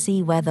boring to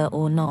see whether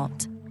or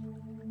not?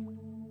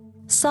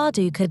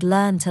 Sardu could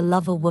learn to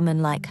love a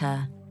woman like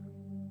her.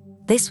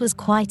 This was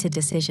quite a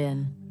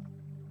decision.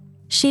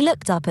 She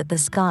looked up at the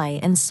sky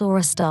and saw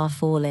a star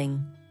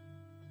falling.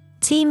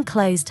 Team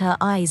closed her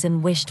eyes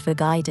and wished for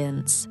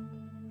guidance.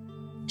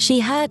 She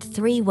heard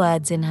 3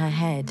 words in her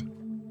head.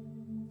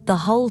 The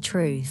whole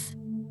truth.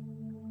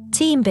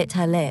 Team bit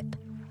her lip.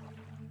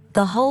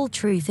 The whole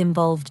truth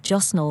involved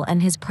Josnal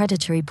and his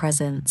predatory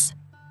presence.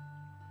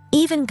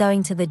 Even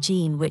going to the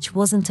gene, which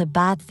wasn't a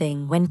bad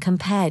thing when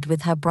compared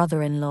with her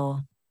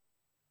brother-in-law.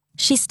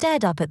 She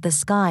stared up at the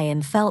sky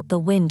and felt the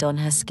wind on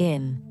her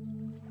skin.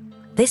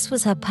 This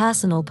was her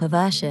personal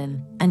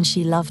perversion, and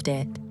she loved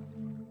it.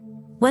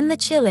 When the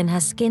chill in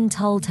her skin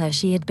told her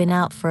she had been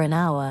out for an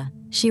hour,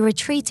 she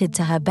retreated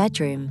to her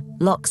bedroom,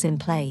 locks in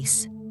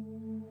place.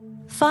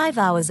 5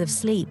 hours of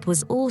sleep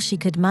was all she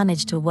could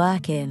manage to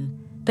work in,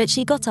 but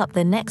she got up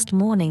the next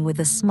morning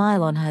with a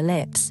smile on her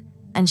lips,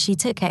 and she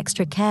took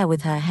extra care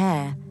with her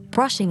hair,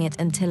 brushing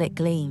it until it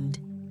gleamed.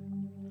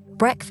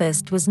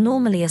 Breakfast was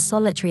normally a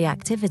solitary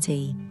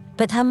activity,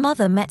 but her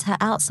mother met her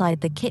outside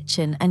the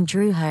kitchen and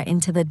drew her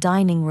into the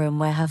dining room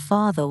where her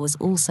father was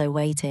also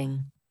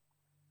waiting.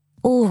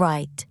 All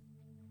right.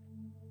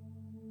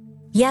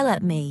 Yell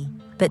at me,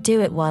 but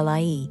do it while I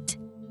eat.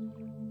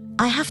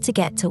 I have to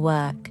get to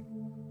work.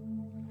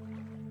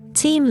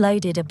 Team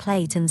loaded a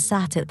plate and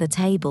sat at the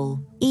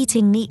table,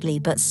 eating neatly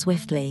but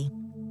swiftly.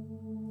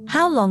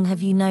 How long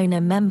have you known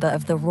a member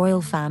of the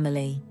royal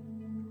family?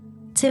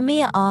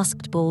 Tamir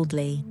asked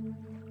baldly.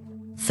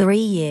 3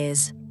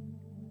 years.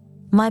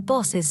 My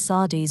boss is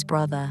Sardu's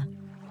brother.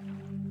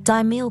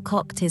 Daimil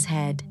cocked his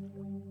head.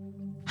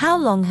 How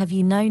long have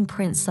you known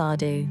Prince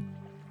Sardu?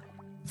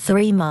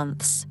 3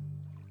 months.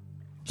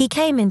 He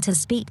came in to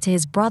speak to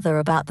his brother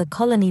about the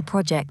colony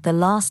project the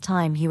last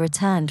time he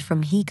returned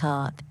from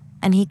Hecate,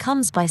 and he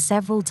comes by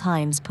several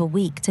times per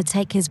week to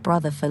take his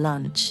brother for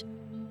lunch.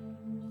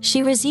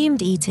 She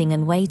resumed eating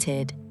and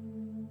waited.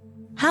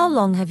 How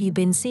long have you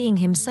been seeing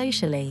him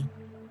socially?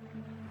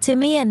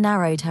 Tamia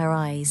narrowed her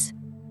eyes.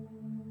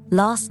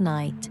 Last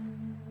night.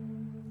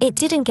 It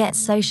didn't get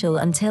social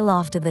until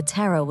after the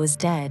terror was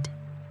dead.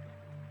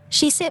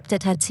 She sipped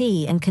at her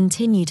tea and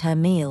continued her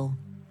meal.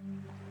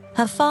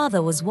 Her father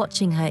was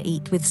watching her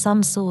eat with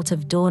some sort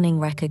of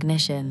dawning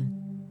recognition.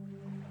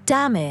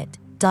 Damn it,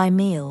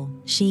 Daimil,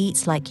 she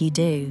eats like you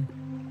do.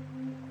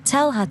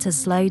 Tell her to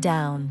slow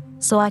down,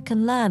 so I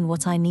can learn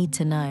what I need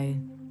to know.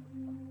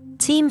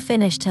 Team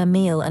finished her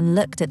meal and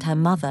looked at her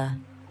mother.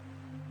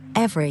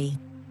 Every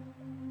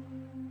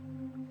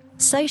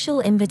social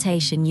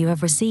invitation you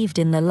have received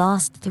in the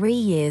last 3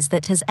 years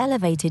that has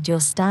elevated your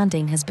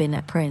standing has been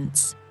at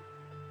Prince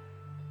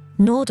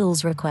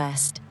Nordal's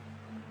request.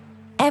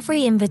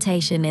 Every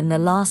invitation in the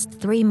last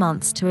 3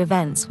 months to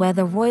events where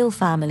the royal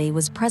family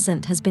was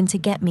present has been to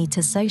get me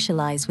to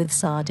socialize with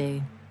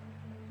Sardu.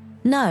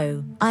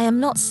 No, I am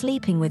not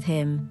sleeping with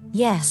him.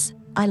 Yes,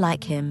 I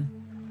like him.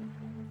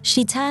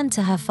 She turned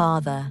to her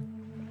father.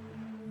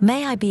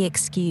 May I be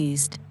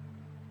excused?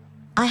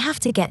 I have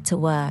to get to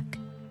work.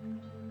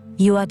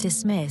 You are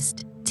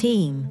dismissed,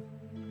 team.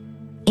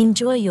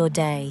 Enjoy your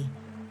day.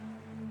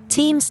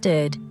 Team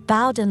stood,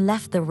 bowed and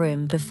left the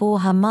room before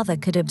her mother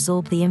could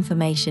absorb the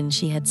information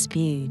she had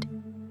spewed.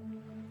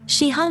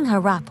 She hung her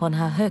wrap on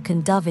her hook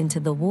and dove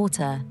into the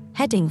water,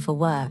 heading for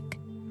work.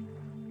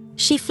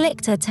 She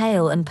flicked her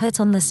tail and put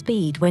on the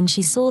speed when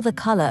she saw the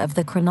color of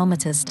the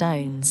chronometer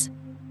stones.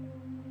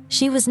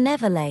 She was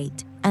never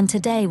late, and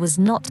today was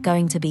not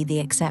going to be the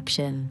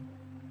exception.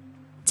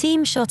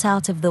 Team shot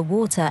out of the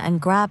water and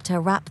grabbed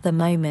her wrap the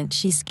moment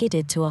she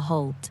skidded to a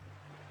halt.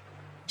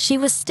 She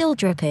was still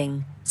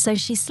dripping, so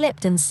she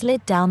slipped and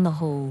slid down the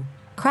hall,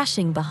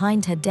 crashing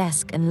behind her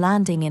desk and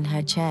landing in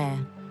her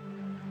chair.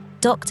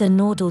 Dr.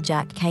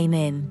 Nordaljak came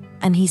in,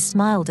 and he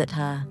smiled at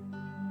her.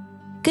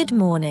 Good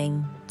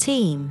morning,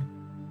 team.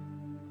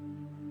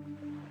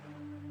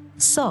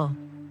 So,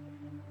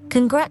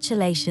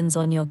 congratulations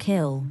on your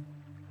kill.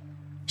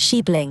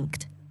 She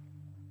blinked.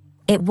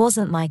 It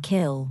wasn't my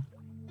kill.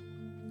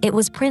 It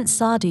was Prince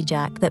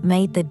Sardujak that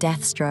made the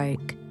death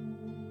stroke.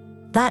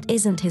 That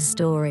isn't his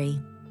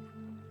story.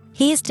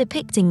 He is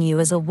depicting you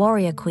as a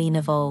warrior queen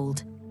of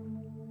old.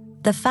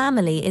 The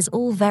family is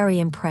all very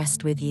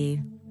impressed with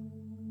you.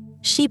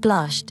 She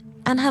blushed,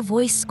 and her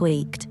voice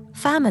squeaked,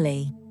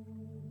 family.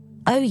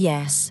 Oh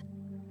yes.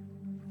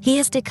 He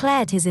has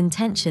declared his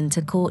intention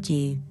to court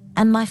you,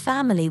 and my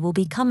family will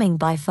be coming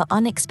by for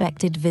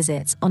unexpected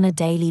visits on a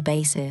daily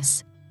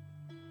basis.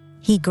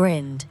 He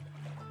grinned.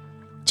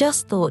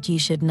 Just thought you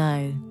should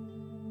know.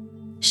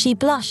 She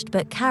blushed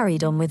but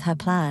carried on with her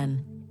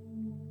plan.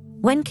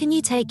 When can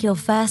you take your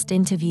first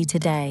interview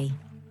today?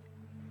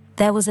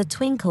 There was a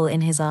twinkle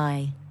in his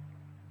eye.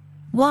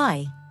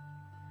 Why?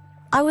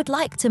 I would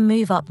like to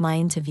move up my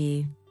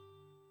interview.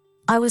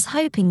 I was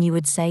hoping you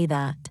would say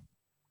that.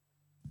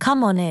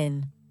 Come on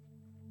in.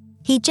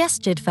 He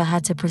gestured for her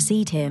to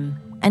precede him,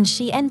 and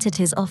she entered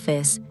his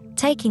office,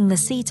 taking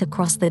the seat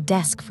across the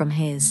desk from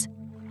his.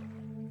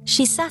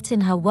 She sat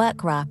in her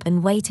work wrap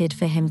and waited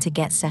for him to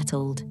get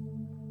settled.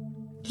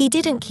 He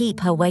didn't keep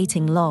her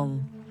waiting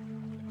long.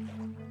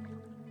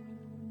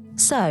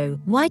 So,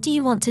 why do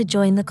you want to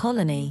join the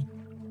colony?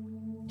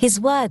 His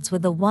words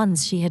were the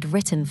ones she had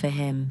written for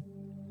him.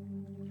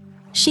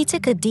 She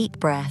took a deep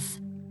breath.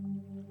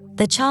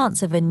 The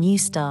chance of a new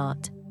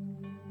start.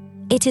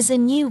 It is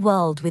a new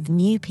world with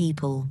new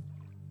people.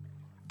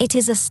 It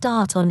is a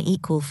start on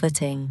equal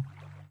footing.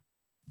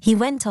 He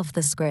went off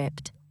the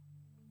script.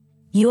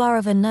 You are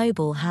of a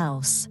noble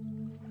house.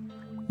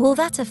 Will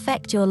that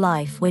affect your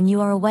life when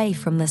you are away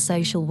from the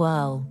social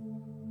whirl?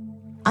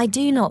 I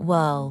do not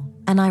whirl,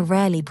 and I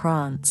rarely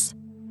prance.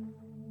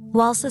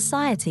 While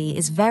society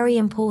is very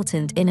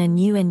important in a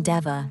new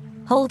endeavor,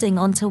 holding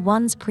on to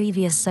one's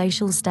previous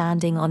social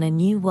standing on a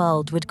new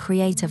world would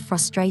create a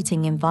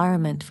frustrating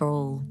environment for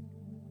all.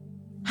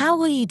 How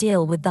will you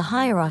deal with the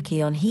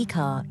hierarchy on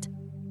Hecate?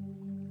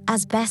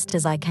 As best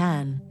as I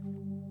can.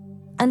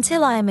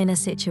 Until I am in a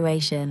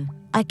situation,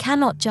 I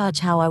cannot judge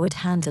how I would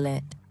handle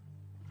it.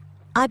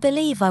 I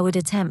believe I would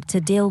attempt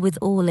to deal with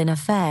all in a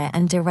fair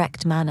and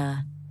direct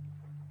manner.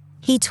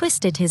 He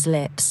twisted his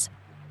lips.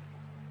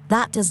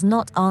 That does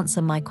not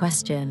answer my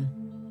question.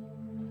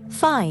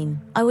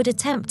 Fine, I would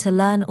attempt to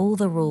learn all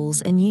the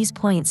rules and use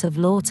points of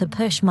law to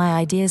push my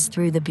ideas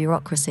through the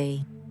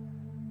bureaucracy.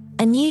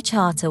 A new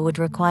charter would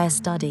require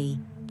study,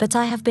 but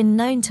I have been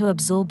known to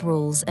absorb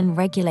rules and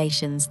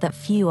regulations that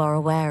few are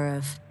aware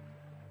of.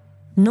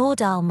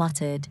 Nordal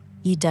muttered,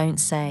 You don't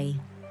say.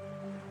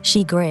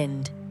 She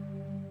grinned.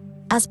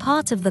 As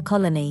part of the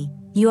colony,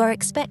 you are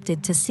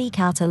expected to seek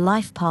out a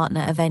life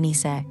partner of any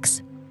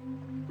sex.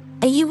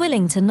 Are you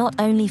willing to not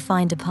only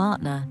find a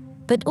partner,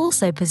 but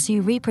also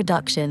pursue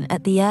reproduction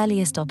at the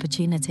earliest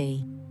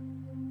opportunity?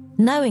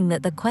 Knowing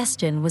that the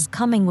question was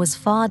coming was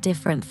far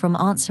different from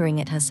answering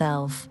it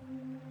herself.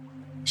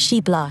 She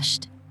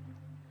blushed.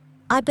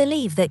 I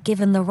believe that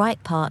given the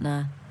right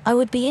partner, I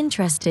would be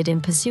interested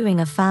in pursuing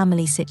a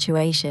family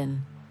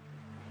situation.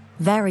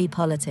 Very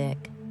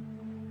politic.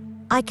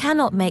 I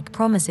cannot make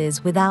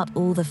promises without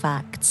all the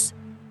facts.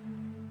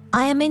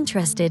 I am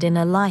interested in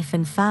a life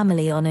and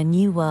family on a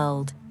new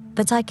world,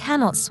 but I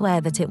cannot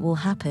swear that it will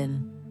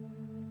happen.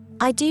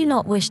 I do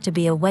not wish to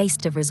be a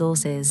waste of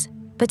resources,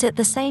 but at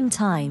the same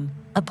time,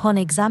 upon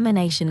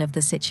examination of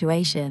the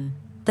situation,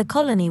 the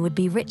colony would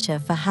be richer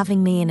for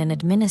having me in an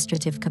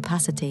administrative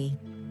capacity.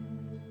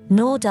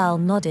 Nordal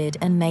nodded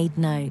and made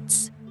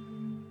notes.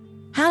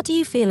 How do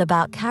you feel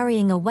about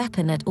carrying a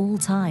weapon at all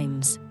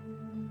times?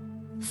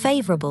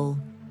 Favorable.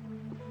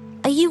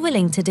 Are you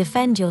willing to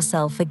defend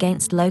yourself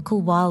against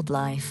local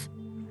wildlife?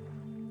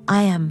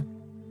 I am.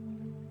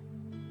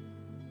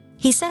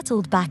 He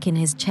settled back in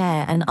his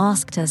chair and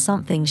asked her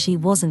something she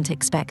wasn't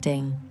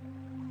expecting.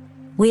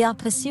 We are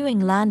pursuing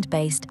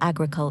land-based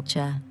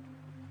agriculture.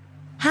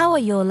 How are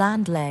your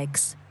land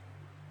legs?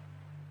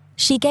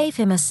 She gave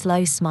him a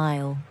slow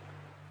smile.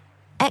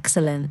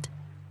 Excellent.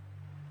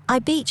 I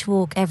beach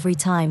walk every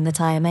time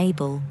that I am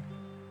able.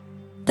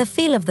 The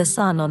feel of the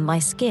sun on my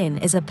skin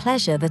is a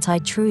pleasure that I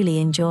truly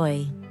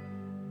enjoy.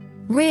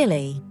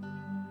 Really?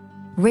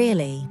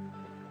 Really?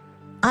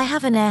 I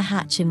have an air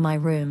hatch in my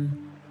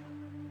room.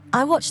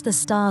 I watch the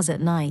stars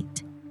at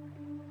night.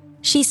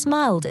 She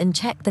smiled and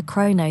checked the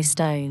chrono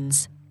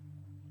stones.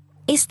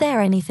 Is there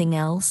anything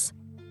else?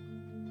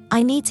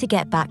 I need to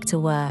get back to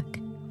work.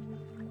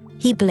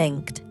 He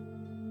blinked.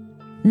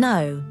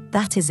 No,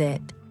 that is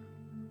it.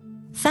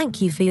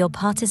 Thank you for your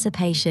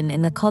participation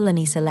in the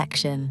colony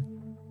selection.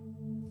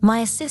 My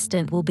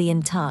assistant will be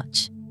in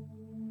touch.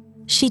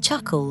 She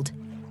chuckled.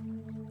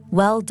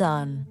 Well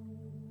done.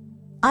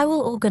 I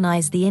will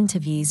organize the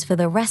interviews for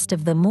the rest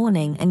of the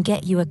morning and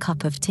get you a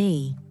cup of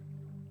tea.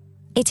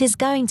 It is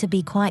going to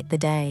be quite the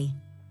day.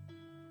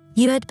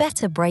 You had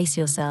better brace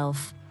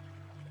yourself.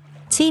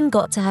 Team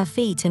got to her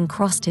feet and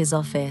crossed his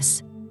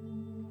office.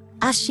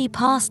 As she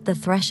passed the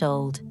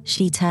threshold,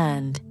 she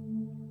turned.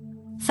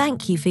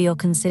 Thank you for your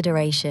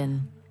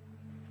consideration.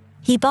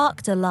 He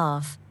barked a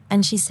laugh,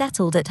 and she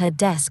settled at her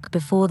desk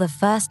before the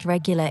first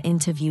regular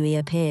interviewee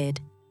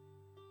appeared.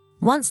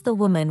 Once the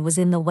woman was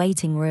in the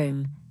waiting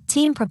room,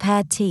 Team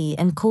prepared tea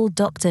and called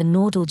Dr.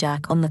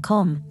 Nordaljak on the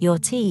comm. Your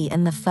tea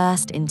and the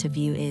first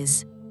interview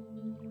is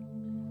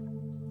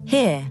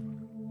here.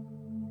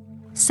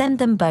 Send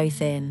them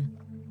both in.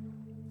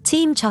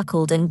 Team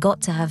chuckled and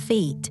got to her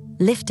feet,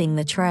 lifting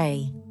the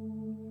tray.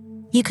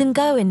 You can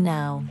go in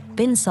now,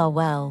 Binsar.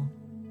 Well.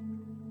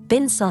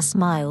 Binsar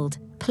smiled.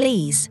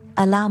 Please,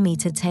 allow me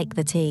to take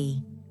the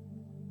tea.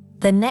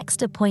 The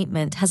next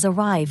appointment has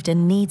arrived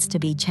and needs to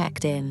be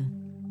checked in.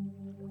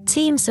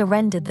 Team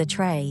surrendered the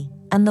tray,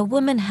 and the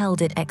woman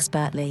held it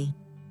expertly.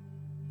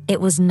 It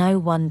was no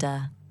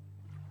wonder.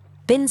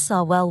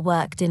 Binsar well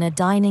worked in a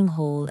dining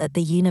hall at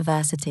the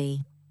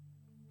university.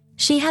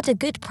 She had a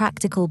good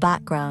practical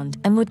background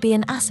and would be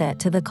an asset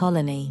to the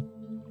colony.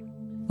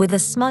 With a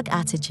smug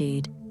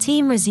attitude,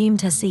 Team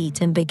resumed her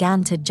seat and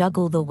began to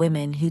juggle the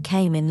women who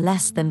came in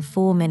less than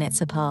 4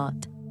 minutes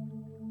apart.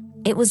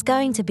 It was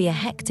going to be a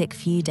hectic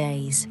few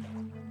days.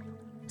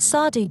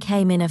 Sadhu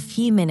came in a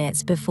few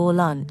minutes before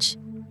lunch.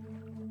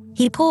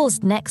 He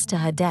paused next to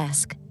her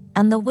desk,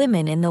 and the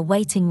women in the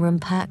waiting room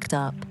perked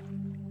up.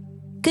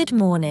 Good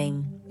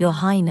morning, Your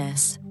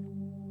Highness.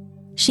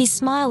 She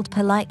smiled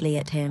politely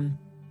at him.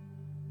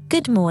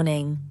 Good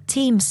morning,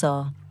 Team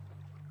Saw.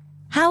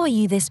 How are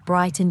you this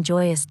bright and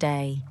joyous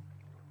day?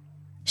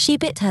 She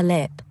bit her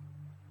lip.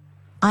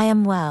 I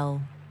am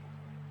well.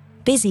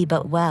 Busy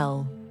but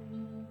well.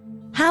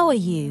 How are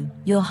you,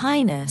 Your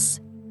Highness?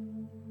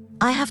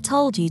 I have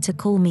told you to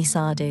call me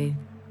Sadhu.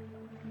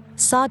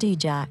 Sadhu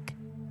Jack.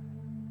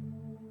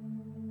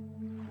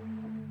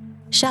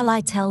 Shall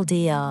I tell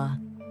Dr.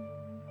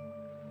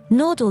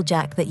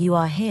 Nordaljak that you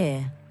are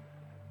here?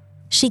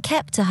 She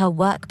kept to her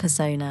work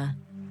persona.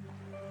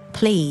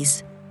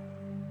 Please.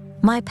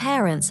 My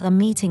parents are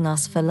meeting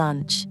us for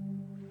lunch.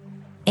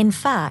 In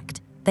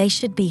fact, they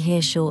should be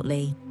here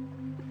shortly.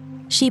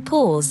 She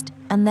paused,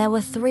 and there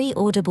were 3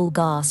 audible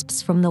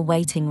gasps from the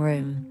waiting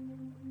room.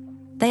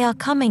 They are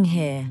coming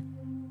here.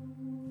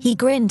 He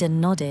grinned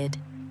and nodded.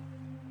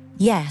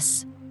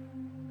 Yes.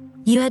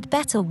 You had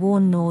better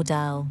warn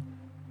Nordal.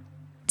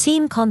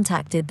 Team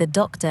contacted the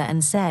doctor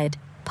and said,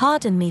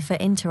 Pardon me for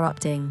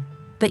interrupting,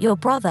 but your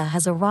brother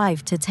has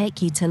arrived to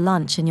take you to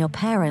lunch and your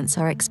parents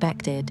are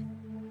expected.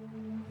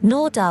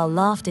 Nordal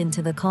laughed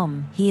into the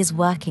comm. He is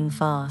working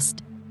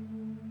fast.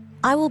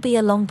 I will be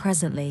along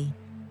presently.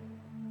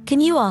 Can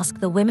you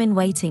ask the women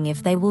waiting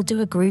if they will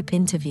do a group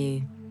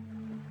interview?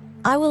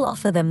 I will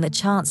offer them the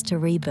chance to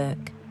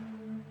rebook.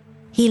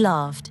 He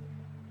laughed.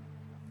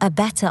 A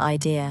better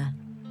idea.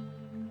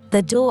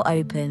 The door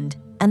opened,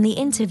 and the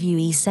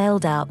interviewee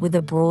sailed out with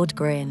a broad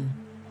grin.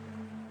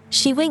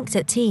 She winked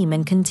at Team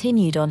and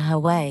continued on her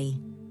way.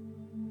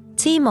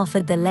 Team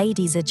offered the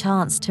ladies a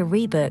chance to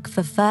rebook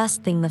for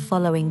first thing the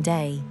following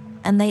day,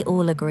 and they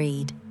all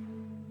agreed.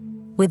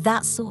 With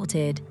that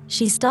sorted,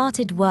 she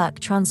started work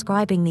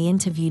transcribing the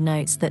interview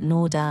notes that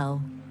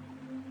Nordal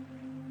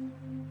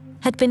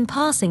had been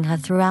passing her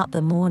throughout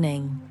the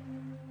morning.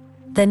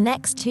 The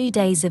next 2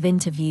 days of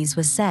interviews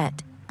were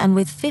set, and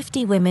with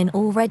 50 women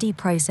already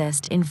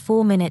processed in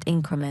 4-minute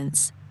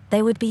increments,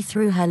 they would be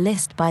through her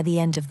list by the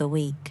end of the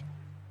week.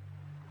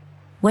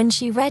 When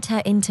she read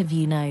her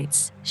interview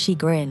notes, she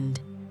grinned.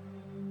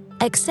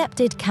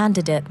 Accepted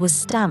candidate was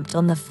stamped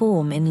on the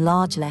form in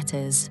large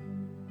letters.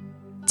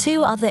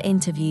 2 other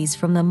interviews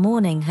from the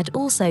morning had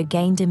also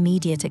gained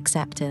immediate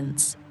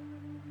acceptance.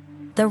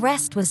 The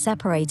rest was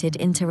separated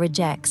into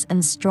rejects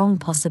and strong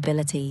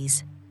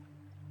possibilities.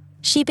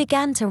 She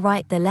began to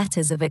write the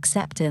letters of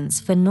acceptance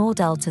for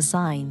Nordal to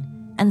sign,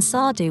 and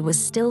Sadhu was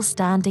still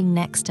standing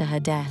next to her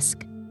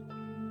desk.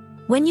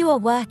 When you are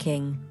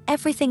working,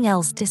 everything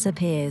else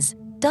disappears,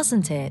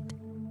 doesn't it?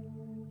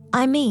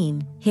 I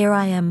mean, here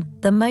I am,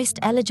 the most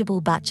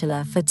eligible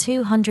bachelor for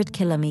 200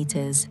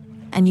 kilometers,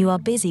 and you are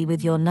busy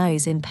with your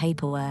nose in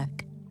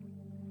paperwork.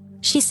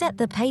 She set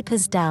the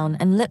papers down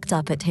and looked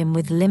up at him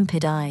with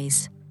limpid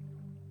eyes.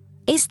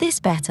 Is this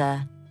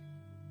better?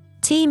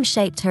 Team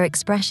shaped her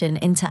expression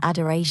into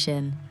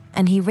adoration,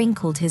 and he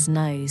wrinkled his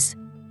nose.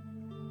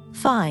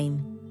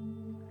 Fine.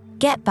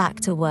 Get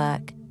back to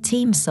work,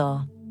 Team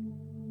saw.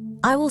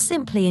 I will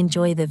simply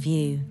enjoy the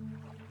view.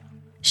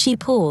 She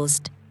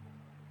paused.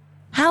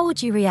 How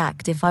would you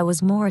react if I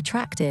was more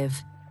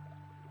attractive?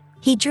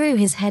 He drew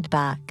his head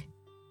back.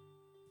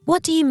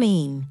 What do you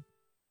mean?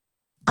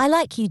 I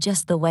like you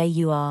just the way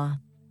you are.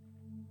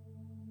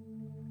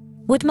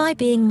 Would my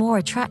being more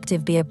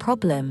attractive be a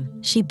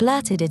problem? She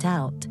blurted it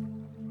out.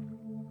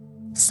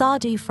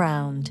 Sadhu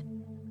frowned.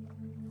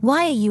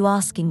 Why are you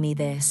asking me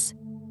this?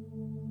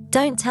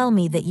 Don't tell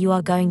me that you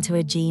are going to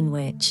a gene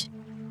witch.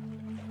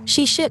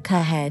 She shook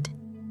her head.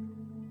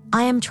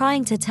 I am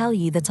trying to tell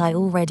you that I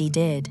already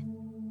did.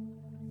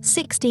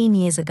 16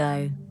 years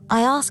ago,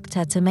 I asked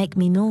her to make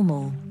me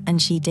normal,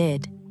 and she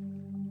did.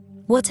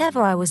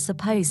 Whatever I was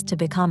supposed to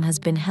become has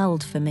been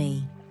held for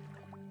me.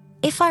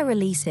 If I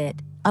release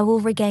it, I will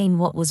regain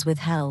what was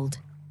withheld.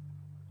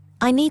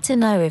 I need to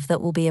know if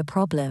that will be a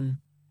problem.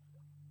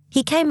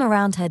 He came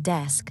around her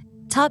desk,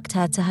 tugged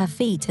her to her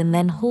feet and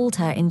then hauled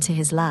her into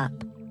his lap.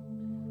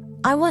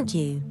 I want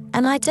you,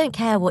 and I don't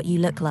care what you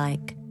look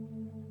like.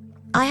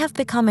 I have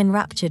become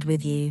enraptured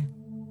with you.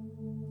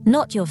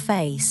 Not your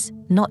face,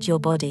 not your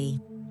body.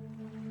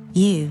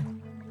 You.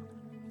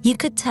 You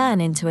could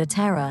turn into a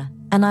terror,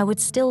 and I would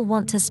still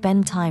want to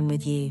spend time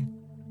with you.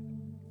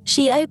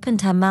 She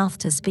opened her mouth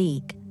to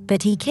speak,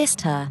 but he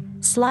kissed her,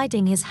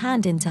 sliding his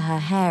hand into her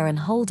hair and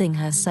holding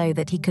her so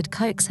that he could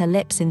coax her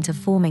lips into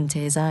forming to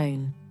his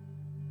own.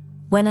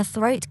 When her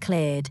throat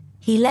cleared,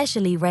 he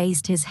leisurely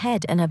raised his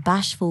head and a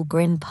bashful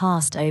grin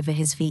passed over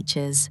his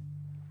features.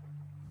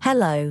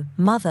 Hello,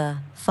 mother,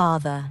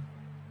 father.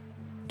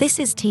 This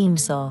is Team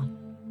Saw.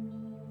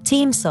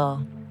 Team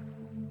Saw.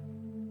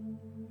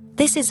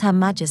 This is Her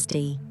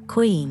Majesty,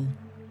 Queen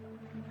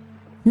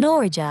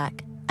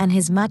Norijak, and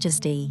His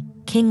Majesty,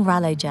 King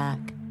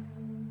Ralojak.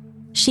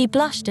 She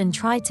blushed and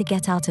tried to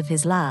get out of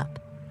his lap,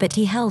 but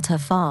he held her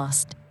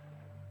fast.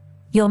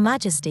 Your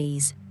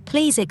Majesties,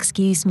 please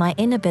excuse my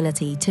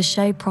inability to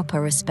show proper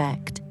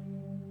respect.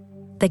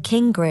 The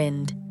king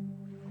grinned.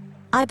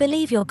 I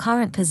believe your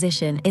current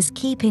position is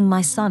keeping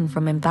my son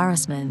from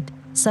embarrassment,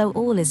 so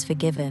all is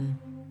forgiven.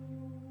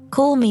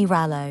 Call me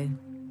Rallo.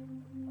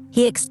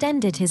 He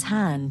extended his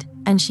hand,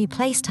 and she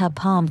placed her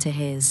palm to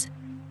his.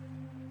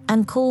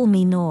 And call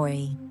me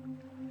Nori.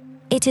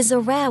 It is a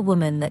rare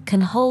woman that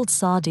can hold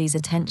Sadhu's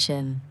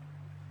attention.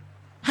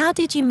 How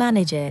did you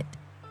manage it?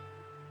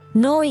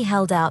 Nori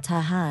held out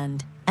her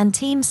hand, and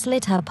Team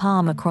slid her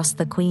palm across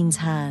the Queen's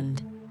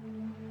hand.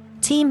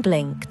 Team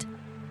blinked.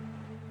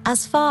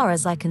 As far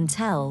as I can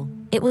tell,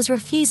 it was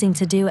refusing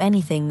to do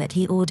anything that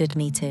he ordered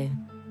me to.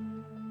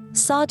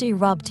 Sadhu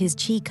rubbed his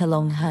cheek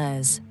along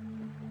hers.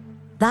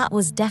 That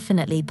was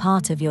definitely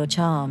part of your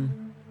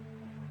charm.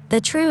 The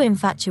true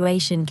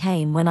infatuation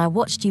came when I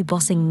watched you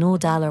bossing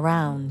Nordal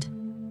around.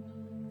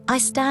 I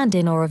stand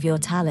in awe of your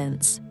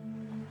talents.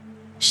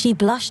 She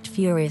blushed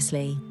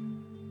furiously.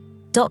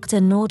 Dr.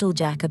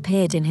 Nordaljak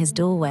appeared in his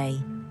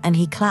doorway, and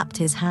he clapped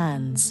his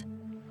hands.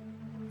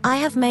 I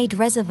have made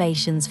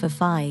reservations for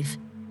 5.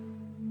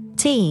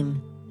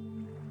 Team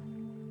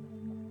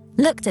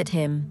looked at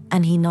him,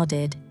 and he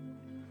nodded.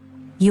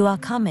 You are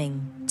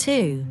coming,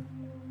 too.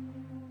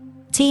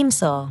 Team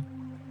saw.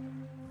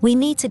 We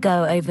need to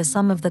go over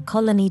some of the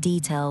colony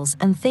details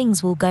and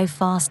things will go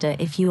faster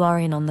if you are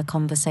in on the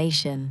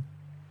conversation.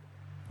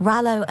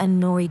 Rallo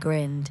and Nori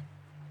grinned.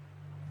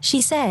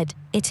 She said,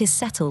 it is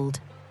settled.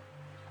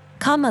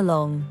 Come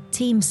along,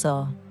 Team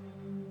Saw.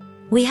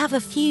 We have a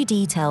few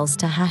details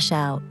to hash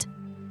out.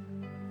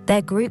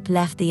 Their group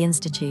left the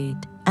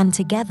institute, and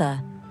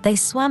together, they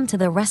swam to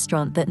the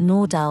restaurant that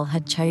Nordal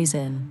had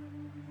chosen.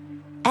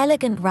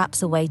 Elegant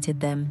wraps awaited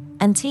them,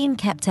 and Team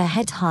kept her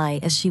head high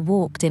as she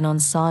walked in on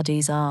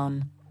Sadhu's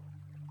arm.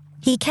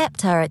 He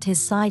kept her at his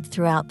side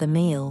throughout the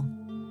meal.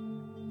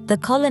 The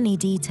colony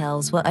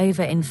details were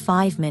over in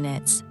 5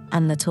 minutes,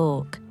 and the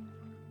talk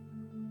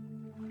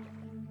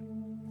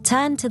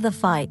turned to the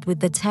fight with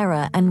the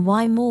Terror and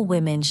why more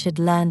women should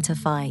learn to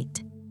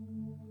fight.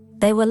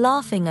 They were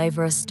laughing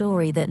over a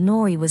story that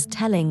Nori was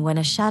telling when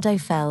a shadow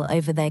fell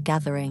over their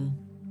gathering.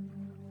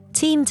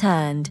 Team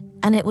turned,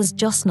 and it was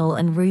Josnal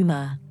and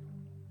Ruma.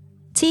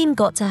 Team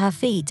got to her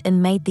feet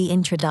and made the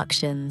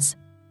introductions.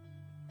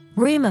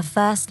 Ruma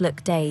first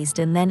looked dazed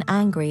and then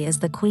angry as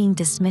the queen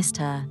dismissed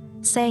her,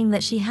 saying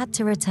that she had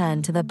to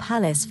return to the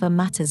palace for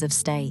matters of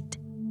state.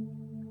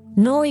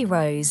 Nori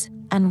rose,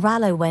 and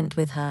Rallo went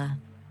with her.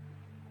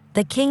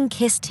 The king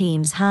kissed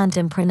Team's hand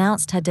and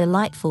pronounced her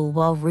delightful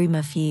while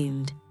Ruma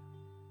fumed.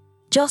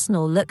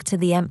 Josnal looked to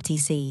the empty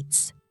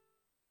seats.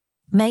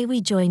 "May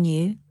we join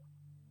you?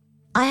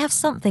 I have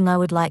something I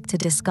would like to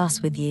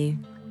discuss with you."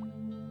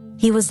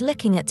 He was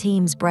looking at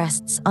Team's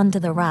breasts under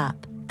the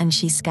wrap, and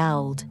she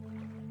scowled.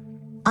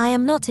 "I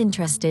am not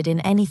interested in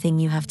anything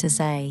you have to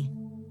say.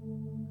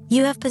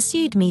 You have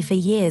pursued me for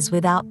years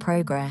without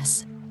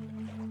progress.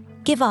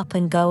 Give up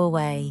and go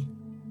away."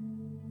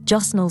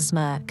 Josnal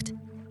smirked.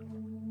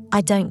 "I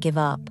don't give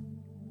up."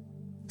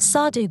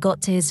 Sadhu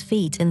got to his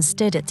feet and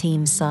stood at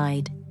Team's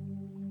side.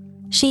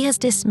 "She has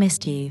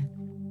dismissed you.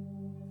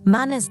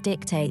 Manners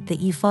dictate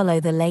that you follow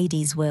the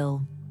lady's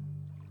will.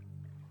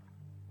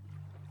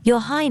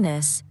 Your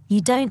Highness, you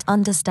don't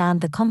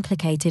understand the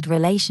complicated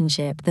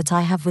relationship that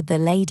I have with the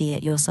lady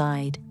at your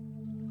side.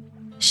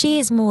 She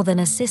is more than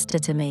a sister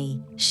to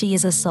me, she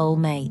is a soul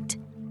mate."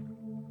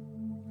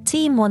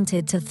 Team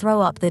wanted to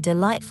throw up the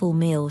delightful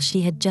meal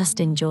she had just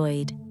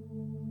enjoyed.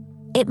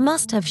 It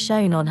must have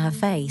shown on her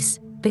face,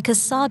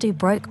 because Sadhu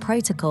broke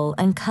protocol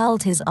and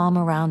curled his arm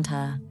around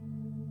her.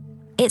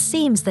 It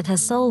seems that her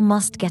soul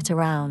must get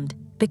around,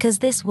 because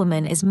this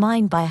woman is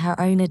mine by her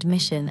own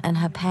admission and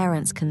her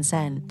parents'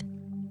 consent.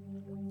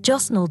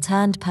 Josnal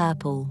turned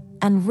purple,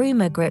 and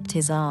Ruma gripped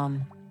his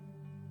arm.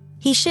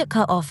 He shook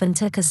her off and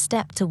took a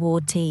step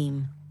toward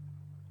Team.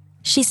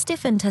 She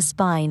stiffened her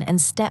spine and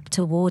stepped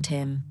toward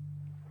him.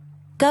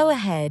 "Go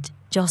ahead,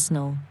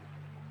 Josnal.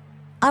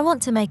 I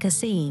want to make a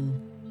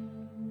scene.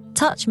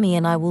 Touch me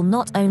and I will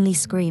not only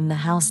scream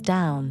the house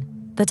down,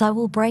 but I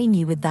will brain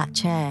you with that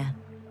chair.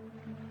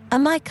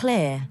 Am I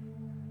clear?"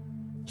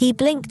 He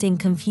blinked in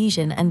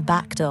confusion and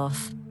backed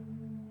off.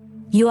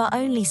 "You are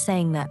only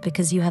saying that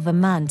because you have a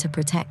man to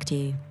protect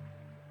you."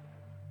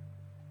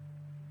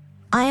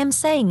 "I am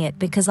saying it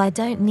because I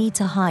don't need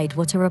to hide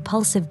what a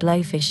repulsive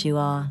blowfish you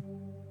are.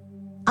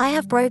 I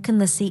have broken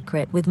the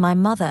secret with my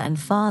mother and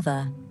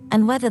father,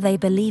 and whether they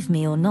believe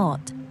me or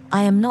not,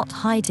 I am not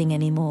hiding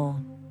anymore.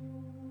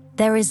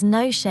 There is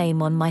no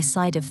shame on my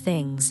side of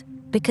things,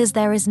 because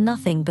there is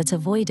nothing but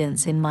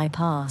avoidance in my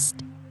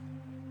past.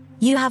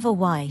 You have a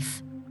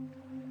wife.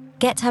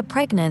 Get her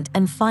pregnant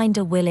and find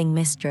a willing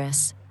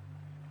mistress.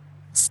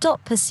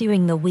 Stop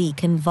pursuing the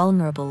weak and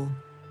vulnerable.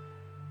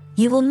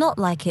 You will not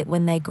like it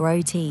when they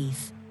grow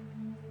teeth."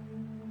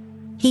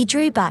 He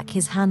drew back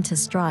his hand to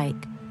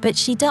strike, but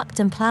she ducked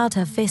and plowed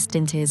her fist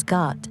into his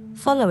gut,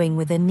 following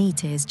with a knee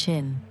to his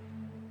chin.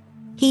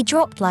 He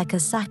dropped like a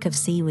sack of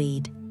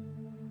seaweed.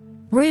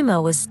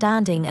 Ruma was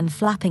standing and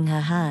flapping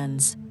her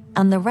hands,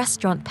 and the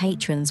restaurant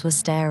patrons were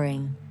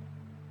staring.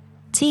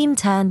 Team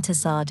turned to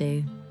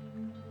Sadhu.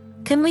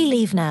 "Can we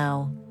leave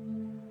now?"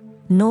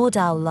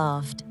 Nordal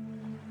laughed.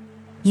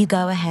 "You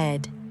go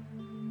ahead.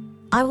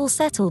 I will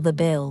settle the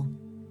bill."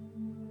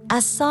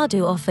 As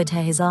Sadhu offered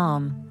her his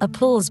arm,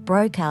 applause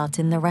broke out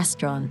in the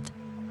restaurant.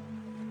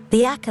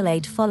 The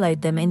accolade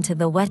followed them into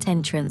the wet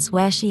entrance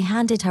where she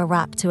handed her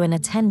wrap to an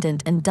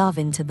attendant and dove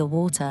into the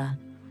water.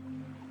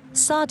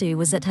 Sadhu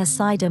was at her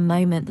side a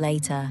moment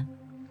later.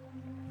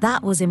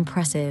 "That was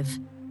impressive.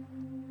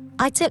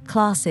 I took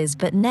classes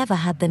but never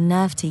had the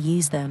nerve to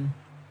use them.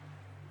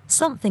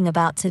 Something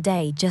about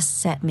today just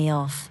set me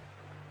off.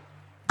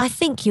 I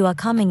think you are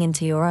coming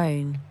into your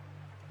own.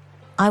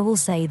 I will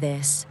say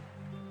this.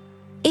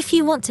 If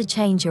you want to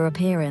change your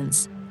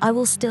appearance, I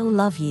will still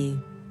love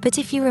you, but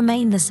if you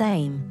remain the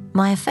same,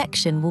 my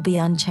affection will be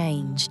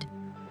unchanged.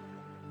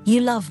 You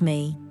love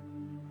me.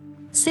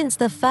 Since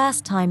the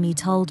first time you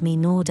told me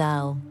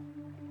Nordal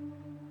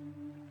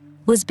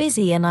was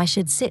busy and I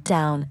should sit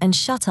down and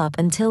shut up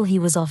until he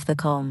was off the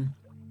comm.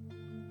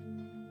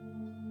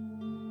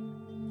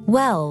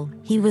 Well,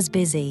 he was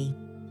busy.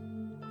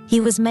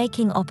 He was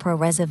making opera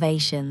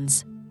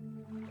reservations."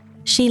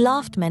 She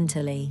laughed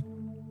mentally.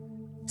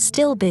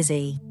 "Still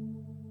busy.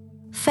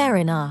 Fair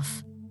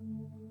enough.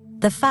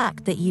 The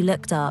fact that you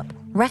looked up,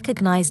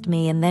 recognized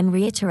me and then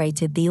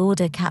reiterated the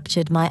order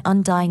captured my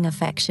undying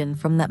affection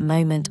from that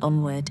moment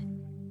onward.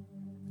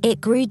 It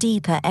grew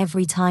deeper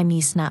every time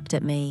you snapped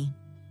at me.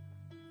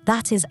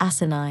 That is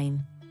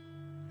asinine.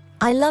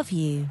 I love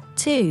you,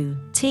 too,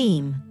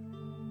 Team."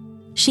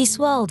 She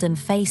swirled and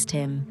faced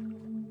him.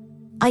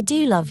 "I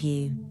do love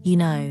you, you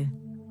know.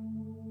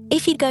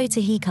 If you go to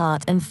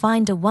Hecate and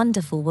find a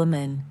wonderful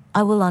woman,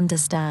 I will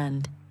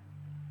understand.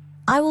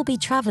 I will be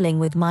traveling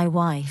with my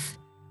wife.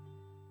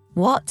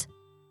 What?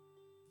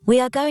 We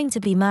are going to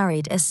be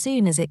married as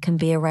soon as it can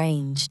be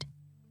arranged.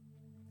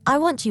 I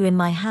want you in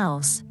my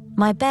house,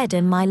 my bed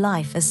and my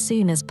life as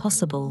soon as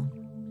possible.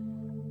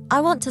 I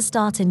want to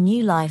start a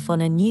new life on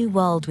a new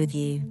world with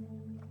you.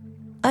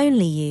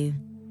 Only you.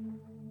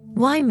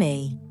 Why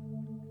me?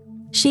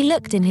 She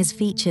looked in his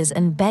features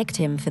and begged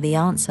him for the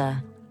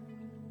answer.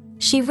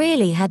 She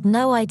really had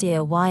no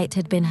idea why it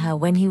had been her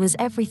when he was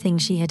everything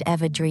she had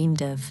ever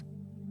dreamed of.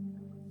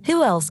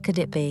 Who else could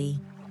it be?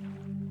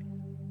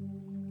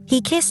 He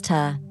kissed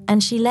her,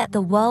 and she let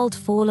the world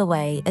fall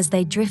away as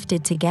they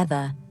drifted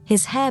together,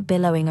 his hair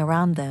billowing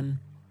around them.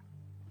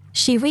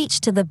 She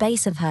reached to the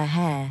base of her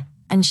hair,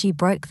 and she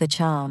broke the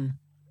charm.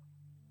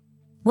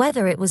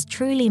 Whether it was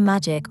truly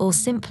magic or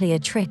simply a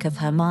trick of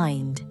her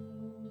mind,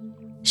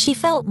 she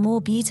felt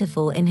more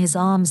beautiful in his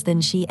arms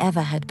than she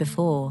ever had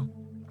before.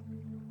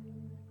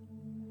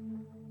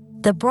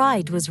 The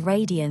bride was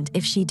radiant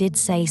if she did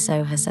say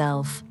so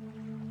herself.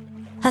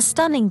 Her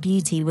stunning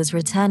beauty was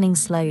returning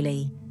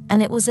slowly,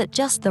 and it was at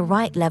just the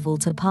right level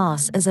to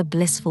pass as a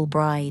blissful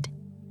bride.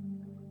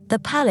 The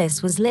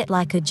palace was lit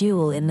like a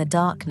jewel in the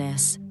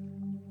darkness.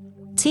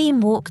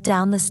 Team walked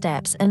down the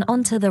steps and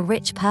onto the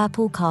rich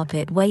purple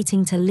carpet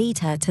waiting to lead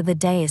her to the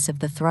dais of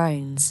the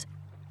thrones.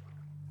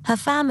 Her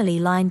family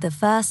lined the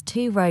first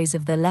 2 rows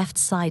of the left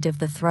side of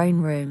the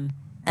throne room,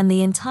 and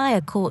the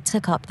entire court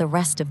took up the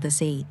rest of the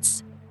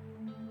seats.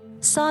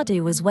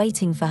 Sadu was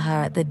waiting for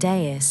her at the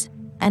dais,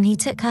 and he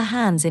took her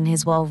hands in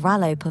his while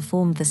Rallo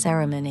performed the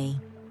ceremony.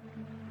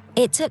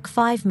 It took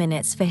 5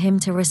 minutes for him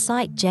to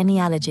recite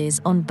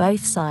genealogies on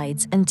both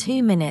sides and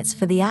 2 minutes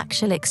for the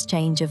actual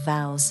exchange of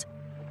vows.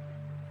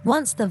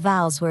 Once the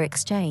vows were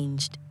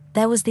exchanged,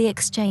 there was the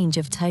exchange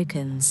of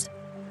tokens.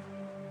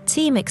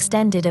 Team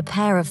extended a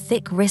pair of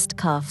thick wrist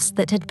cuffs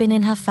that had been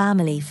in her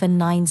family for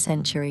 9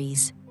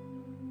 centuries.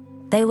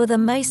 They were the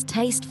most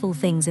tasteful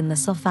things in the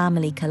So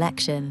family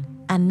collection,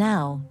 and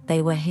now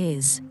they were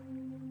his.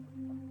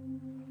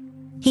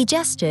 He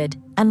gestured,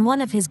 and one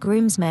of his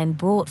groomsmen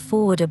brought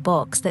forward a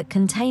box that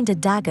contained a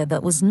dagger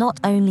that was not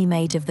only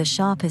made of the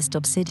sharpest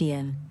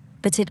obsidian,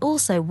 but it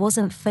also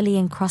wasn't fully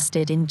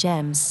encrusted in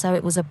gems, so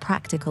it was a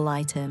practical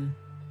item.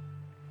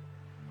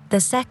 The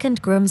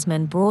second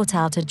groomsman brought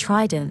out a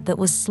trident that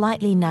was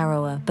slightly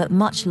narrower but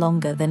much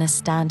longer than a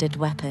standard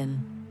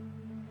weapon.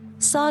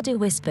 Sadu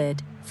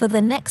whispered, "For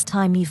the next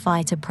time you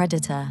fight a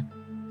predator.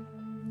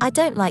 I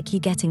don't like you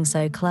getting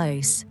so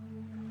close."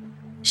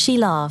 She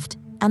laughed,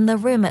 and the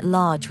room at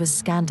large was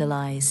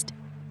scandalized.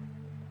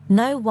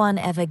 No one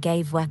ever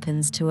gave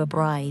weapons to a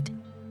bride.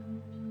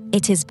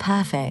 It is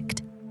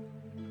perfect.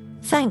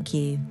 Thank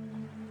you.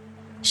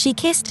 She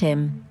kissed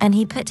him, and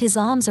he put his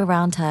arms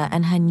around her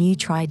and her new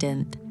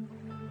trident.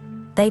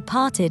 They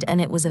parted and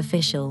it was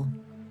official.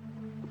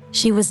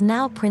 She was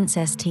now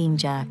Princess Team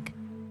Jack.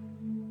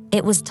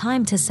 It was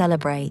time to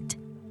celebrate.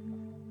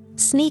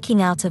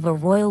 Sneaking out of a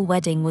royal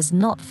wedding was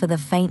not for the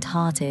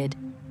faint-hearted,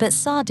 but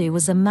Sadu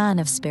was a man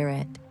of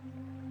spirit.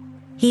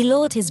 He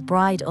lured his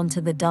bride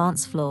onto the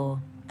dance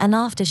floor, and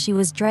after she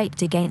was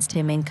draped against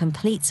him in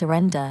complete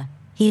surrender,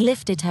 he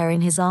lifted her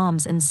in his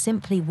arms and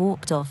simply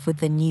walked off with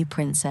the new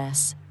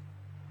princess.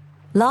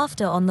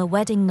 Laughter on the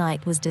wedding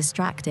night was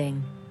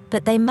distracting,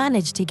 but they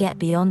managed to get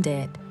beyond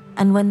it,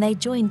 and when they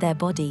joined their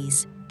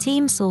bodies,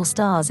 Team saw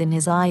stars in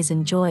his eyes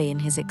and joy in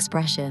his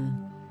expression.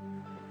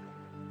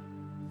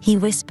 He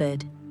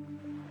whispered,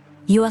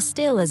 "You are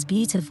still as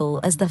beautiful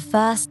as the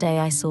first day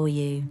I saw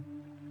you."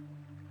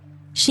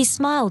 She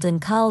smiled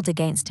and curled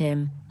against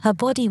him, her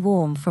body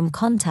warm from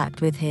contact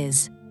with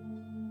his.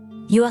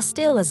 "You are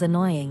still as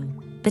annoying,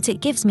 but it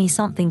gives me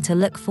something to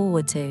look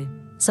forward to,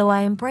 so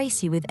I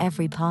embrace you with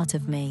every part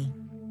of me.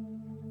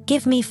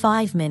 Give me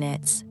 5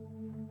 minutes."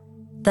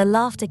 The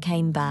laughter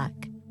came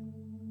back.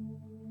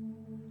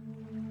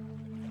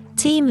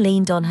 Team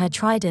leaned on her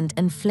trident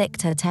and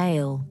flicked her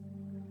tail.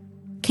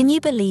 "Can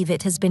you believe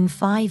it has been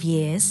 5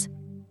 years?"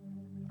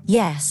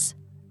 "Yes.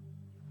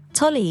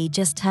 Tolly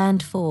just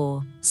turned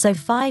 4, so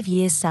 5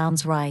 years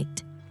sounds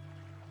right."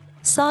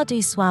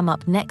 Sadu swam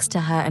up next to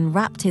her and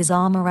wrapped his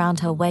arm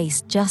around her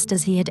waist just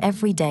as he had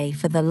every day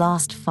for the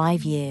last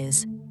 5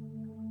 years.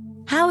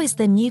 "How is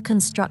the new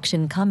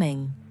construction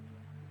coming?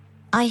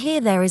 I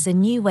hear there is a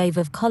new wave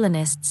of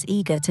colonists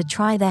eager to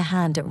try their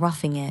hand at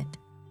roughing it."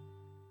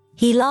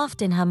 He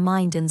laughed in her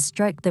mind and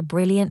stroked the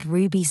brilliant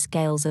ruby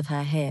scales of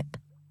her hip.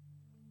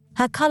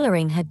 Her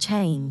coloring had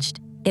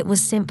changed, it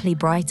was simply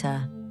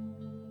brighter.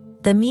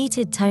 The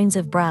muted tones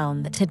of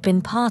brown that had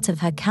been part of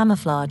her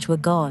camouflage were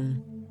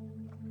gone.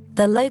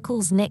 The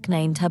locals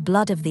nicknamed her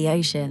Blood of the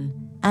Ocean,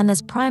 and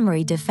as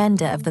primary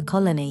defender of the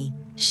colony,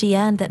 she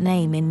earned that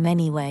name in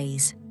many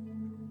ways.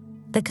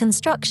 The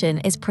construction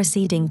is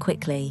proceeding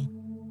quickly.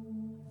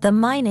 The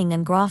mining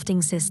and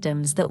grafting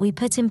systems that we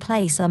put in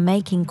place are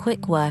making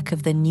quick work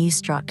of the new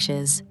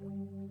structures.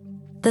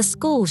 The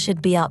school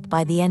should be up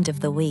by the end of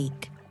the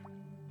week.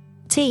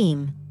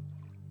 Team.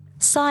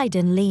 sighed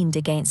and leaned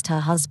against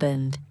her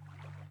husband.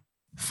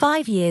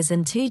 5 years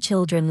and 2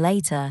 children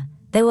later,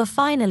 they were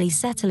finally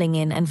settling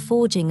in and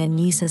forging a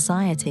new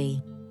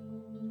society.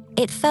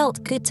 It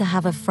felt good to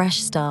have a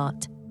fresh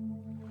start.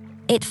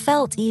 It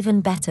felt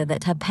even better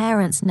that her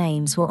parents'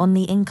 names were on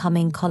the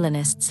incoming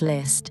colonists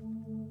list.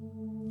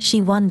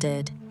 She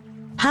wondered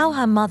how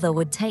her mother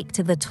would take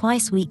to the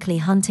twice-weekly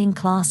hunting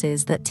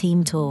classes that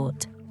Team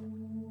taught.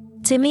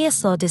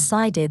 Timiaso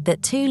decided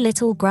that 2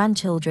 little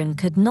grandchildren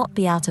could not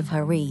be out of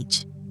her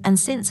reach, and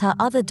since her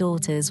other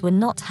daughters were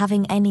not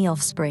having any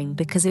offspring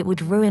because it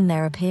would ruin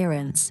their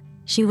appearance,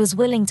 she was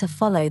willing to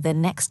follow the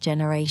next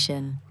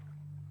generation.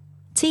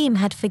 Team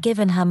had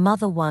forgiven her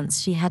mother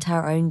once she had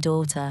her own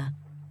daughter.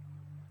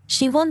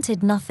 She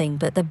wanted nothing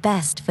but the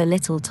best for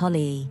little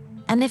Tolii,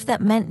 and if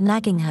that meant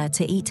nagging her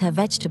to eat her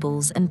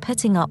vegetables and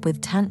putting up with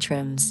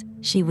tantrums,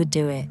 she would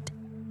do it.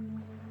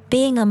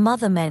 Being a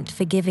mother meant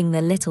forgiving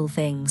the little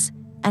things,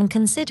 and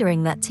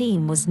considering that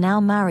Team was now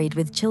married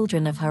with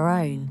children of her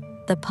own,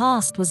 the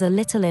past was a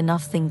little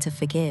enough thing to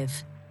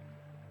forgive.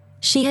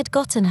 She had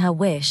gotten her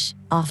wish,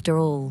 after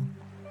all.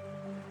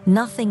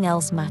 Nothing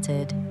else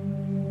mattered.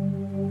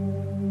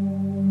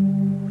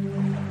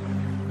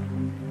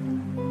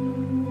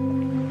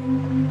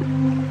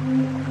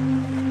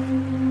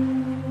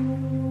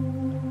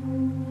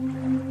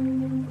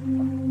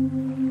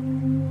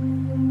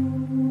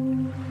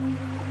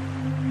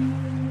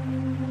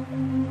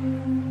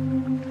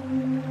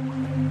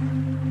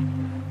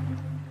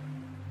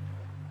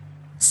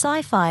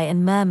 Sci-fi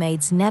and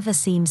mermaids never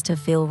seems to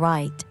feel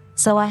right,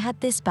 so I had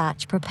this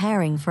batch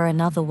preparing for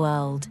another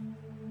world.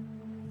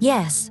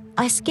 Yes,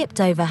 I skipped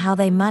over how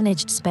they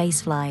managed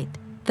spaceflight,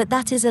 but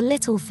that is a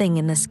little thing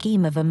in the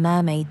scheme of a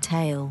mermaid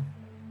tale.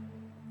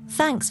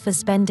 Thanks for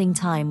spending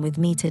time with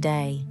me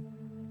today.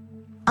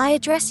 I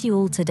address you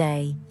all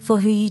today, for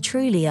who you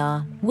truly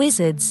are: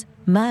 wizards,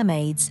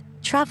 mermaids,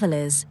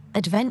 travelers,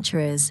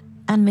 adventurers,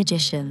 and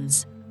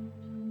magicians.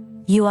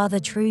 You are the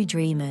true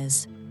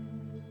dreamers.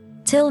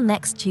 Till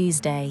next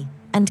Tuesday,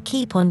 and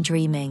keep on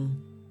dreaming.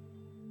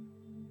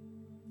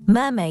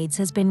 Mermaids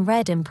has been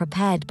read and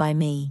prepared by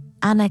me,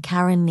 Anna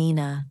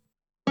Karenina.